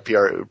the bad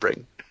PR it would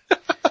bring.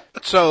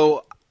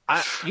 So,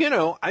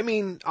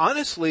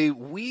 honestly,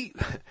 we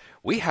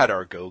had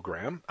our go,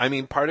 Graham.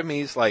 Part of me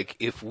is like,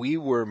 if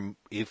the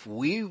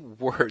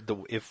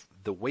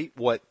Wait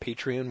What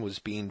Patreon was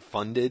being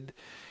funded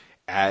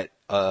at,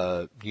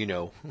 at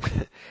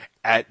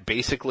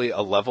basically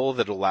a level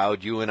that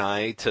allowed you and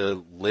I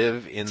to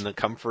live in the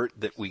comfort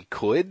that we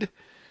could,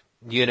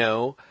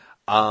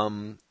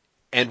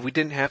 and we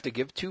didn't have to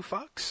give two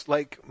fucks.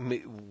 Like,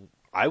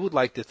 I would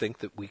like to think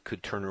that we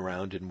could turn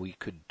around and we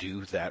could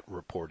do that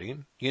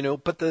reporting,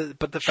 but the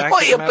fact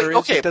of the matter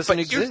is it doesn't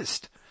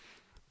exist.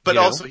 But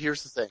also,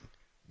 here's the thing.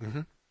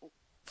 Mm-hmm.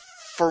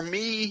 For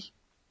me,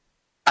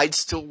 I'd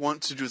still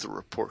want to do the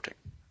reporting.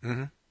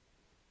 Mm-hmm.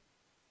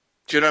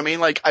 Do you know what I mean?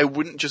 Like, I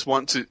wouldn't just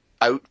want to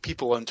out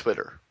people on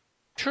Twitter.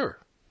 Sure.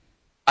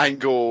 And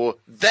go,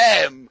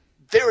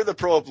 they're the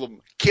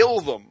problem,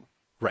 kill them.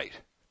 Right.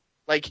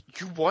 Like,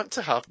 you want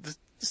to have the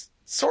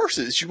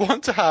sources. You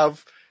want to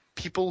have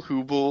people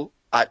who will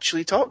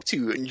actually talk to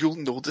you and you'll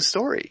know the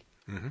story.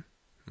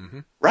 Mm-hmm. Mm-hmm.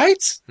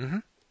 Right? Mm-hmm.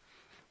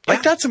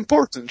 Like, that's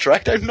important,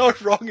 right? I'm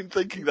not wrong in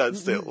thinking that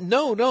still.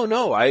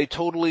 No. I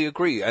totally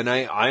agree. And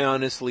I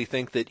honestly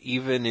think that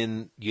even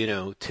in,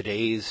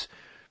 today's,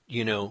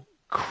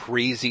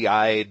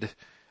 crazy-eyed,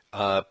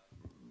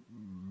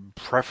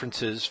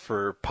 preferences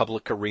for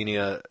public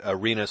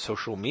arena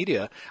social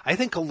media, I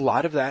think a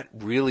lot of that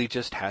really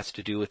just has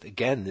to do with,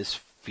 again, this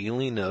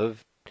feeling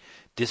of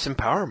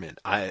disempowerment.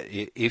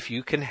 If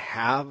you can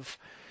have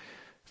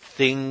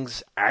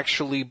things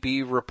actually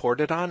be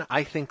reported on,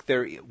 I think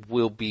there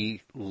will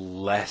be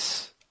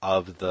less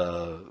of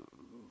the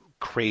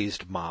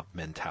crazed mob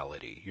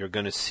mentality. You're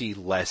going to see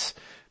less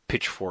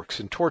pitchforks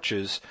and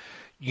torches,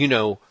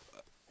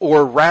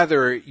 or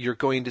rather you're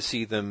going to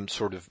see them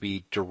sort of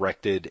be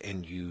directed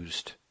and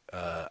used,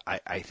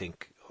 I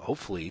think,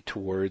 hopefully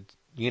toward,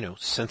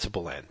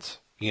 sensible ends,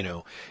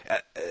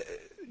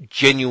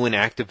 genuine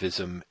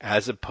activism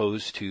as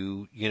opposed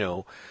to,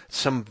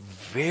 some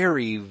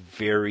very,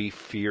 very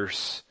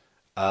fierce,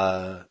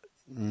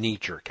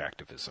 knee-jerk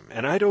activism.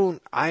 And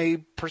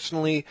I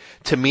personally,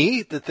 to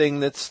me, the thing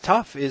that's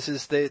tough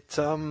is that,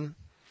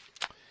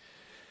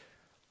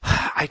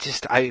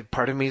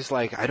 part of me is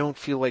like, I don't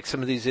feel like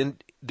some of these,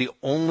 the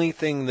only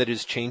thing that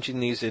is changing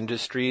these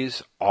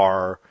industries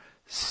are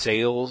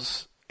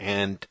sales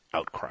and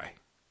outcry.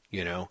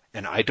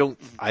 And I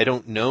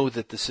don't know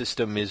that the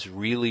system is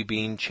really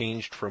being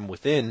changed from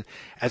within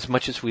as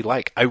much as we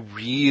like. I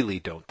really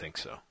don't think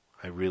so.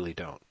 I really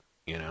don't,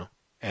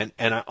 And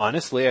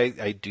honestly,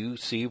 I do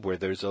see where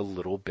there's a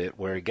little bit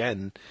where,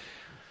 again,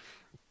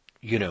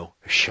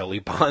 Shelley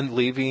Bond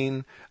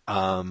leaving,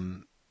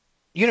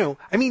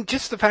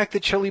 just the fact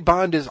that Shelley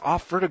Bond is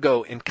off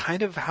Vertigo and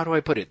kind of, how do I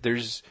put it?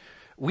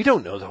 We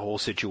don't know the whole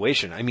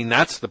situation. I mean,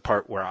 that's the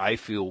part where I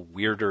feel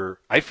weirder.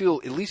 I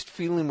feel, at least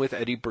feeling with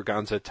Eddie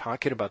Berganza,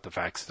 talking about the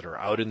facts that are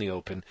out in the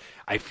open,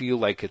 I feel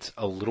like it's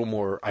a little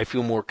more, I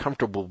feel more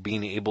comfortable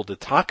being able to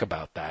talk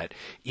about that,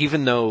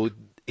 even though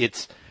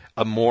it's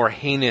a more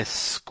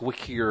heinous,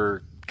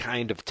 squickier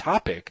kind of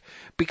topic,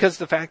 because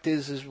the fact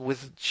is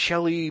with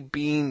Shelley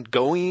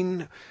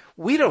going,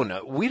 we don't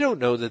know. We don't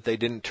know that they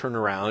didn't turn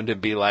around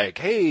and be like,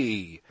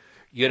 hey,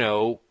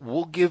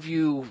 we'll give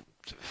you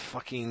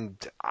fucking,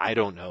 I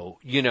don't know,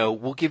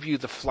 we'll give you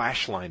the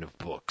Flash line of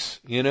books,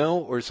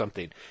 or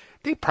something.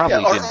 They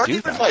probably didn't do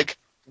even that. Like,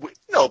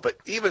 no, but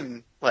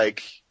even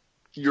like,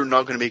 you're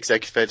not going to be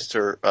executive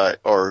editor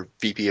or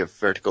VP of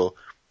Vertigo.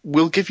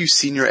 We'll give you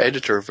senior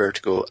editor of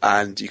Vertigo,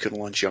 and you can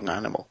launch Young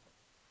Animal.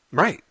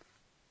 Right.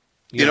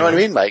 You know what I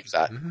mean? Like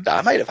that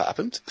might have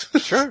happened.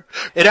 Sure.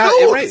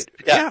 Right.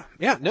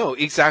 Yeah. No,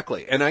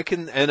 exactly. And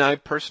I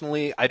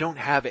personally, I don't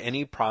have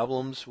any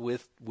problems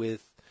with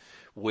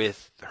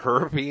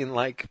her being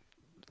like,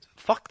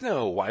 fuck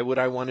no, why would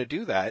I want to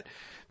do that?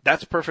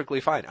 That's perfectly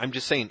fine. I'm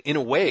just saying, in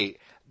a way,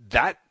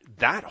 that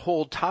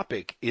whole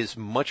topic is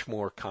much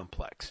more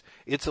complex.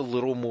 It's a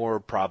little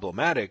more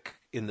problematic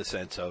in the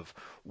sense of,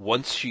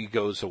 once she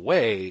goes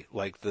away,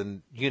 like,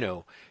 then,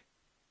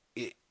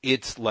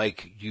 it's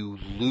like you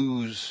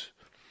lose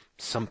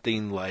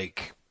something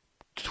like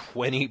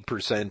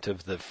 20%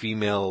 of the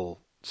female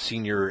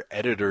senior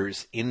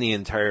editors in the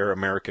entire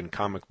American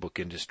comic book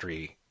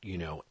industry,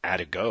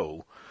 at a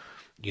go,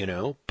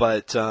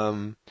 but,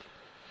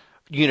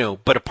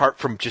 but apart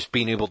from just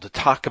being able to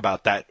talk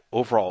about that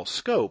overall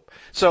scope.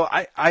 So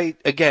I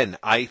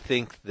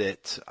think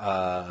that,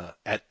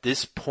 at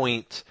this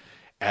point,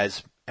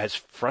 as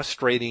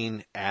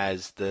frustrating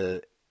as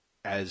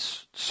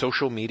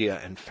social media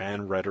and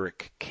fan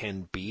rhetoric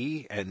can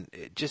be, and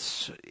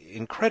just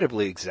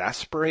incredibly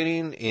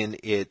exasperating in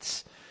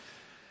its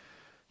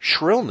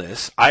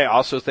shrillness, I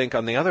also think,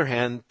 on the other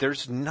hand,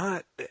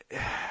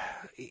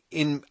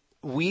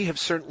 we have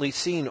certainly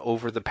seen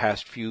over the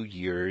past few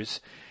years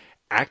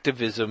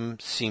activism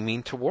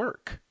seeming to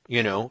work.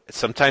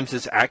 Sometimes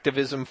it's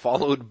activism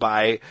followed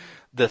by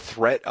the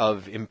threat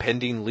of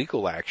impending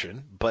legal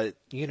action, but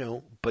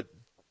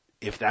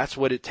if that's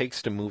what it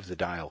takes to move the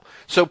dial.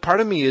 So part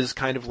of me is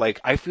kind of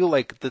like, I feel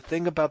like the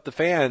thing about the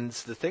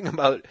fans, the thing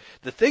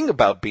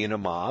about being a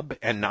mob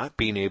and not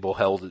being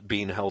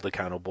held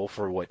accountable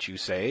for what you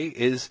say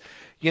is,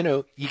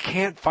 you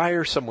can't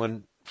fire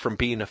someone from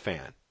being a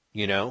fan.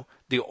 The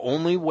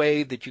only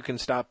way that you can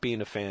stop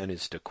being a fan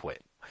is to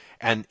quit.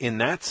 And in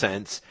that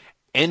sense,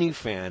 any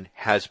fan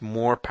has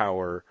more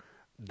power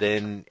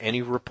than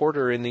any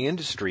reporter in the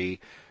industry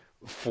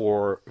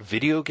for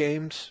video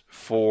games,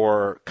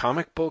 for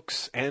comic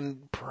books,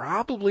 and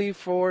probably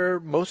for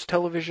most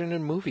television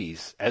and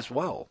movies as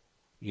well,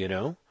 you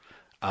know?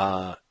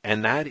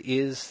 And that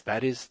is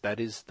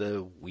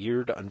the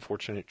weird,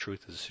 unfortunate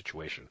truth of the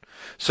situation.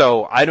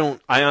 So I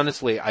don't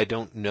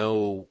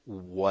know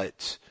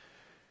what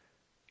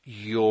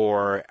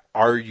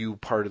are you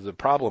part of the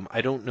problem?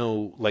 I don't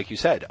know, like you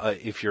said,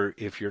 if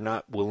you're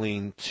not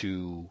willing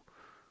to,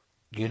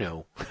 you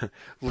know,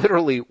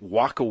 literally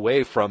walk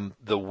away from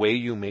the way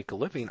you make a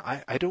living,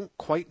 I don't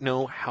quite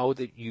know how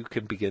that you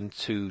can begin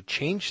to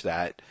change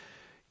that,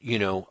 you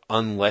know,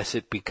 unless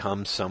it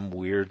becomes some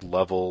weird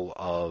level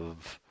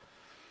of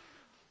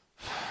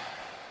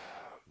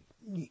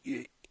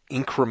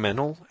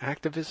incremental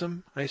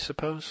activism, I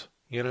suppose,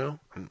 you know?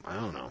 I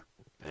don't know.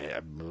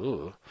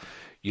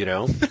 You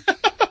know?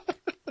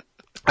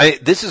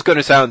 This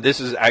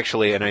is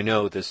actually, and I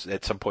know this,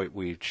 at some point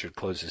we should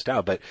close this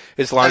down, but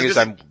as long as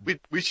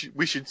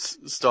we should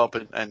stop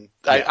and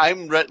yeah.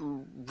 I'm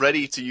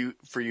ready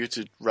for you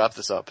to wrap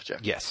this up, Jeff.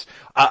 Yes.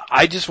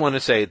 I just want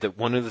to say that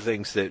one of the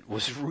things that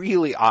was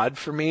really odd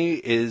for me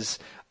is,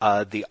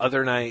 the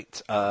other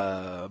night,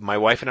 my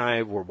wife and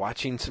I were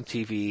watching some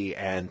TV,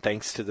 and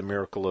thanks to the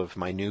miracle of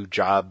my new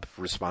job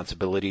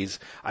responsibilities,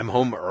 I'm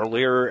home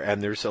earlier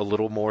and there's a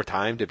little more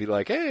time to be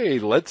like, hey,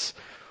 let's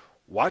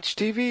watch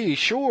TV,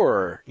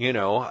 sure. You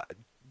know,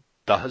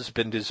 the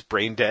husband is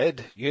brain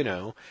dead, you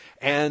know.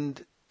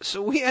 And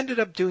so we ended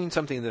up doing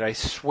something that I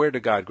swear to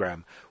God,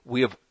 Graham,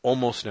 we have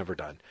almost never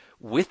done.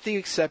 With the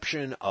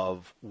exception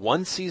of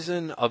one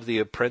season of The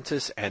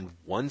Apprentice and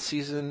one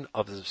season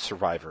of The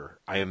Survivor,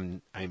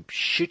 I'm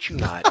shit you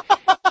not,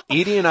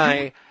 Edie and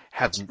I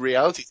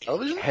reality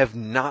television? Have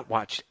not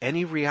watched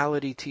any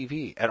reality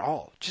TV at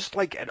all. Just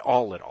like at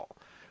all.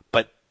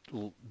 But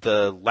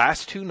the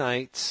last 2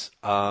 nights,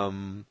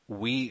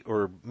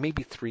 or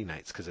maybe 3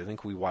 nights, because I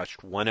think we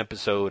watched one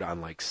episode on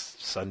like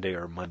Sunday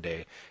or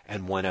Monday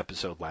and one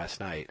episode last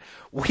night.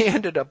 We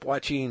ended up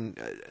watching,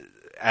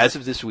 as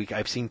of this week,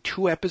 I've seen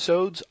 2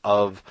 episodes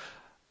of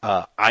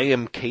I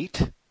Am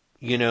Kate,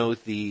 you know,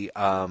 the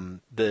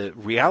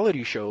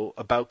reality show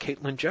about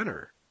Caitlyn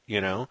Jenner,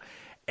 you know,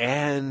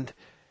 and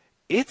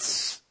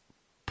it's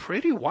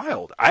pretty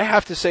wild. I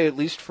have to say, at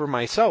least for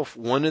myself,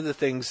 one of the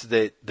things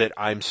that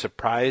I'm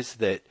surprised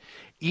that,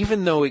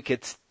 even though it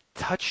gets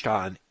touched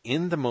on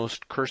in the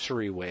most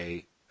cursory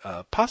way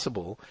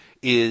possible,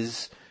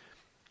 is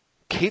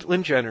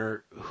Caitlyn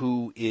Jenner,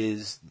 who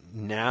is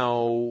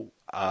now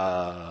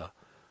a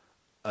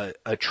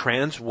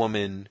trans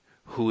woman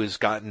who has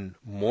gotten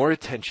more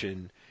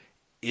attention,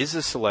 is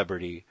a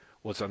celebrity,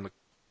 was on the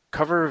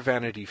cover of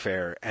Vanity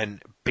Fair,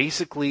 and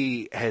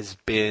basically has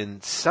been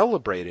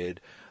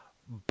celebrated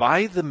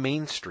by the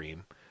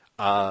mainstream,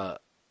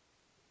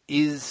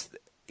 is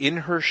in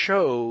her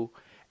show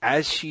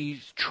as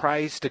she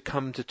tries to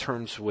come to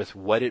terms with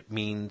what it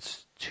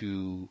means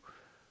to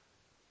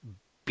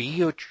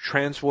be a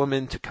trans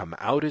woman, to come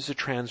out as a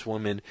trans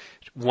woman.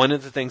 One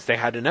of the things, they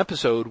had an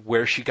episode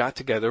where she got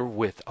together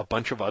with a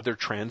bunch of other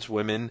trans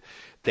women.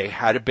 They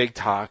had a big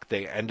talk.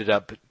 They ended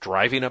up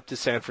driving up to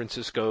San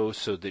Francisco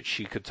so that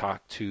she could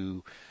talk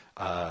to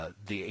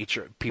the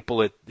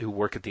people who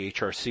work at the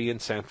HRC in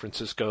San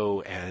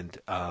Francisco and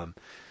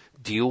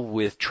deal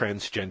with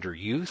transgender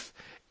youth.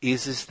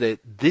 Is that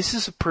this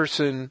is a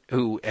person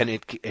who, and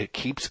it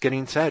keeps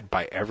getting said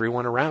by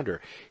everyone around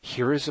her,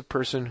 here is a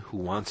person who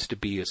wants to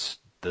be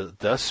the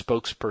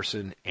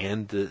spokesperson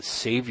and the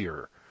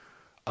savior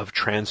of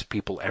trans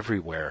people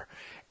everywhere.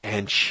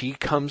 And she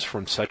comes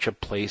from such a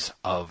place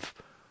of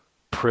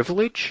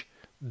privilege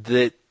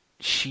that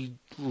she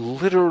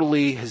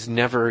literally has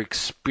never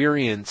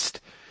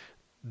experienced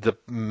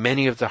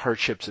many of the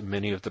hardships and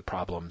many of the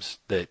problems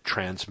that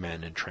trans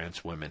men and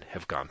trans women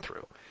have gone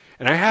through.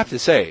 And I have to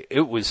say,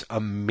 it was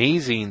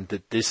amazing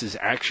that this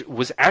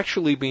was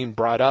actually being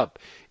brought up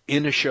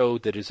in a show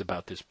that is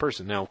about this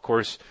person. Now, of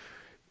course,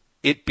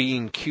 it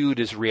being cued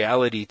as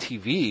reality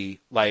TV,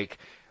 like,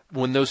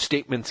 when those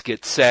statements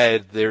get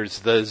said, there's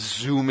the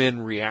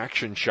zoom-in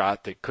reaction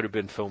shot that could have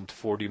been filmed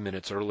 40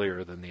 minutes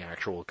earlier than the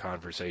actual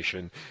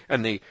conversation,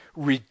 and the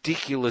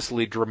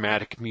ridiculously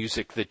dramatic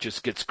music that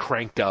just gets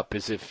cranked up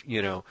as if,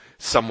 you know,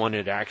 someone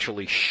had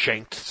actually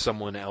shanked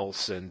someone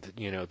else and,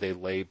 you know, they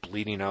lay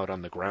bleeding out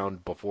on the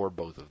ground before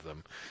both of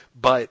them.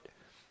 But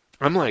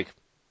I'm like,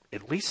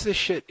 at least this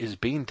shit is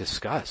being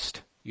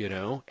discussed, you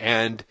know?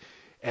 And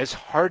as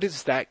hard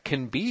as that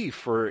can be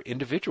for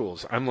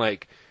individuals, I'm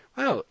like,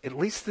 well, at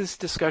least this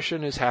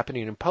discussion is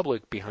happening in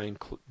public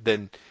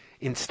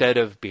instead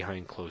of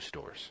behind closed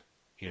doors,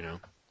 you know?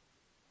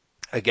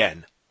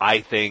 Again,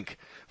 I think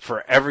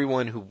for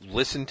everyone who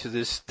listened to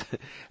this,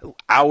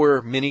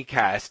 our mini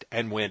cast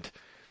and went,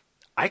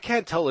 I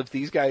can't tell if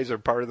these guys are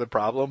part of the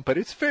problem, but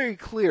it's very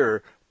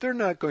clear they're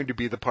not going to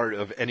be the part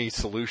of any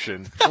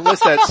solution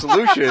unless that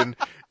solution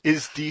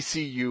is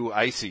DCU,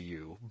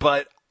 ICU.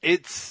 But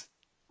it's,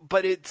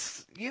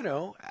 you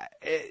know,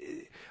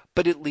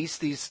 but at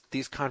least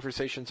these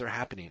conversations are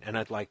happening, and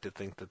I'd like to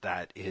think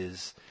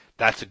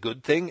that's a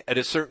good thing. At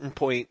a certain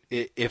point,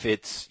 if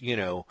it's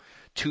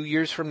 2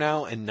 years from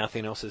now and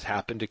nothing else has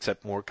happened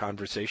except more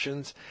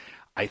conversations,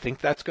 I think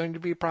that's going to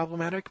be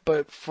problematic.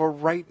 But for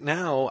right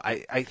now,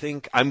 I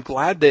think I'm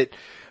glad that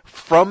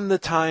from the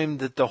time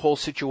that the whole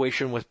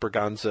situation with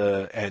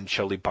Braganza and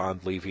Shelley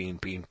Bond leaving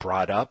being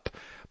brought up,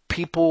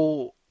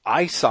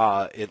 I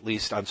saw, at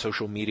least on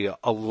social media,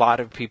 a lot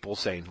of people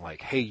saying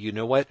like, hey, you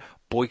know what?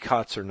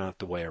 Boycotts are not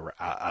the way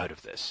out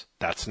of this.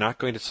 That's not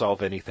going to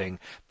solve anything.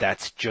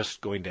 That's just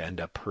going to end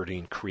up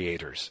hurting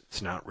creators.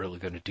 It's not really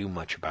going to do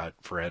much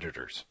for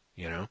editors,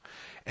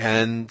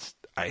 And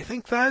I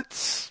think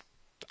that's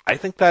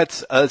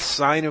a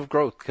sign of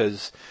growth,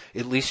 because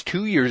at least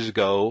 2 years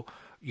ago,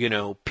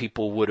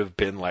 people would have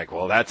been like,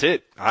 well, that's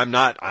it. I'm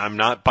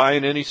not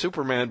buying any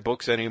Superman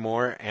books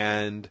anymore.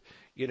 And,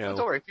 Don't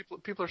worry.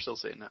 People are still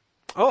saying that.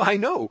 Oh, I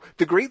know.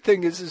 The great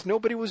thing is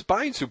nobody was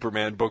buying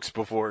Superman books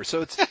before.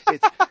 So it's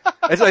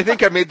as I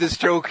think I made this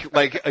joke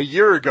like a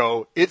year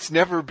ago, it's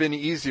never been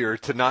easier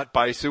to not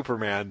buy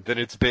Superman than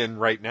it's been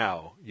right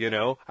now.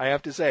 I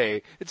have to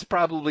say, it's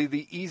probably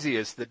the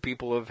easiest that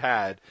people have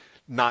had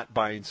not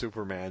buying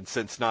Superman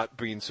since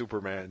buying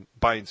Superman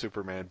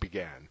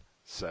began.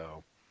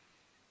 So,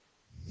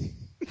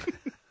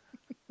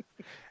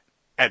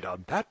 and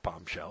on that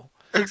bombshell.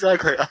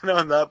 Exactly.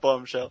 On that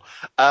bombshell.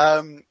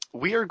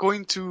 We are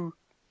going to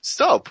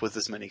stop with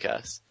this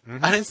minicast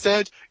and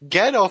instead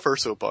get off our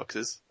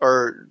soapboxes,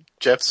 or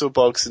Jeff's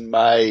soapbox and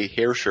my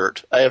hair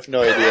shirt. I have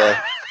no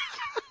idea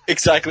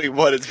exactly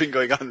what has been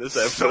going on in this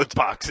episode.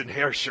 Soapbox and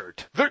hair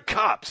shirt. They're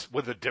cops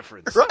with a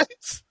difference.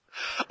 Right.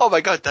 Oh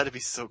my god, that'd be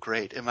so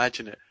great.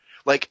 Imagine it.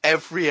 Like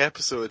every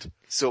episode,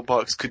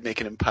 Soapbox could make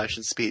an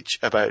impassioned speech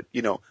about,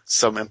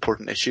 some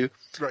important issue.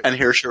 Right. And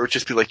Hairshire would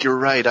just be like, you're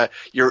right,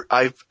 you're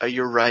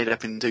right, I've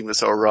been doing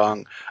this all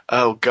wrong.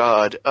 Oh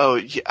god,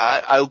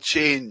 I'll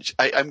change.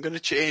 I'm gonna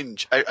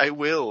change. I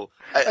will.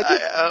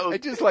 I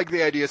just like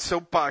the idea.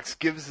 Soapbox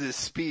gives this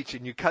speech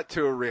and you cut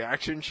to a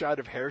reaction shot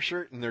of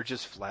Hairshirt and they're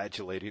just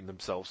flagellating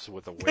themselves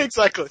with a whip.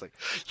 Exactly. It's like,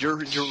 you're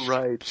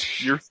right.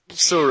 You're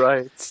so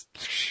right.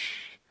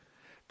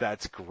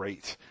 That's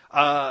great.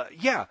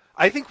 Yeah,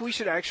 I think we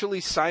should actually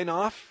sign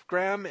off,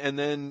 Graham, and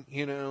then,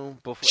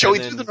 before... Shall we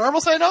do the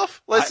normal sign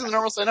off? Let's do the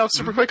normal sign off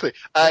super quickly.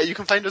 You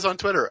can find us on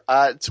Twitter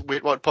at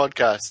Wait What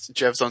Podcast.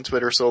 Jeff's on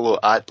Twitter solo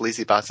at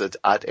LazyBastard,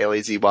 at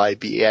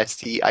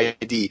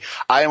LAZYBASTID.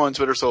 I am on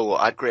Twitter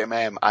solo at Graham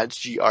M, at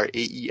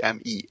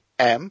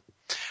GRAEMEM.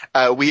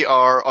 We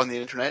are on the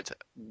internet,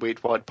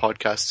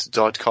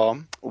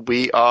 waitwhatpodcast.com.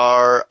 We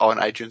are on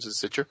iTunes and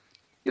Stitcher.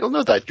 You'll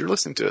know that. You're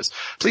listening to us.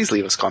 Please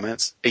leave us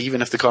comments,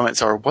 even if the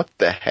comments are, what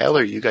the hell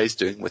are you guys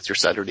doing with your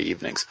Saturday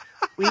evenings?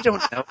 We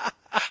don't know.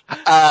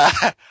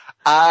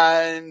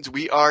 And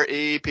we are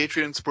a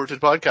Patreon-supported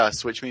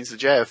podcast, which means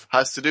that Jeff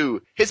has to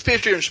do his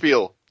Patreon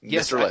spiel.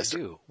 Yes, Mr. I Lester.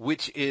 do.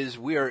 Which is,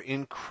 we are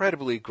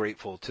incredibly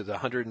grateful to the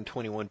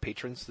 121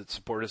 patrons that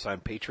support us on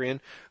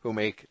Patreon, who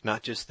make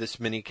not just this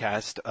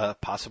mini-cast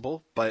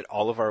possible, but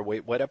all of our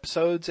Wait What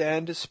episodes,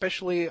 and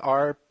especially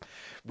our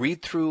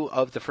read-through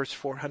of the first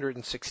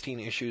 416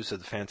 issues of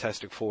the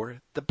Fantastic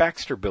Four, the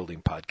Baxter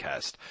Building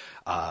podcast.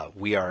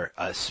 We are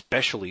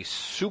especially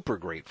super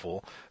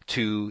grateful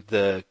to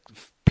the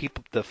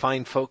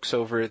fine folks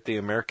over at the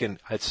American.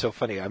 It's so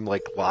funny. I'm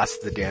like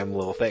lost the damn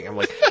little thing. I'm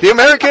like, the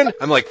American.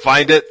 I'm like,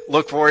 find it,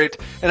 look for it,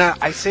 and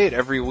I say it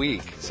every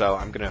week. So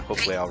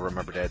hopefully I'll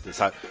remember to add this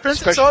out.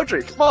 Princess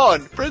Audrey, come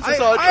on, Princess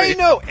Audrey. I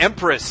know,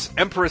 Empress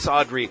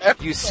Audrey.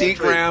 You see,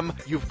 Audrey. Graham,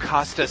 you've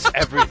cost us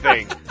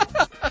everything.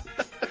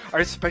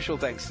 Our special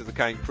thanks to the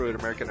kind crew at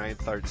American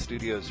Ninth Art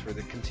Studios for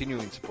the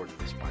continuing support of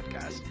this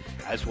podcast,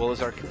 as well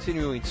as our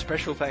continuing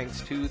special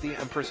thanks to the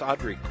Empress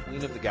Audrey,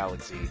 Queen of the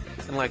Galaxy,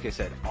 and like I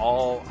said,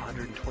 all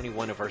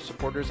 121 of our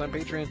supporters on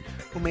Patreon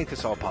who make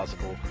this all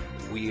possible.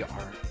 We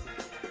are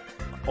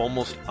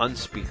almost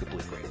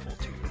unspeakably grateful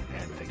to you,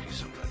 and thank you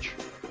so much.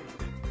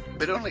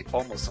 But only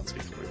almost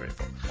unspeakably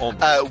grateful.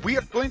 Almost. We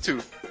are going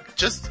to,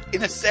 just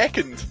in a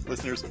second,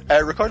 listeners,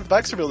 record the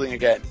Baxter Building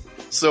again.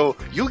 So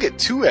you'll get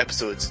 2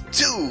 episodes,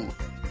 2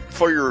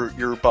 for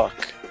your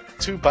buck.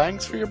 2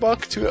 bangs for your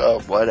buck? 2,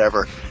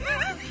 whatever.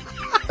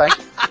 Thank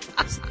you,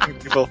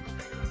 people.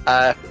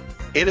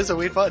 It is a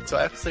Wait What, so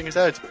I have to sing us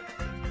out.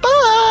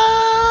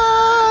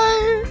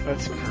 Bye!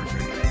 That's perfect.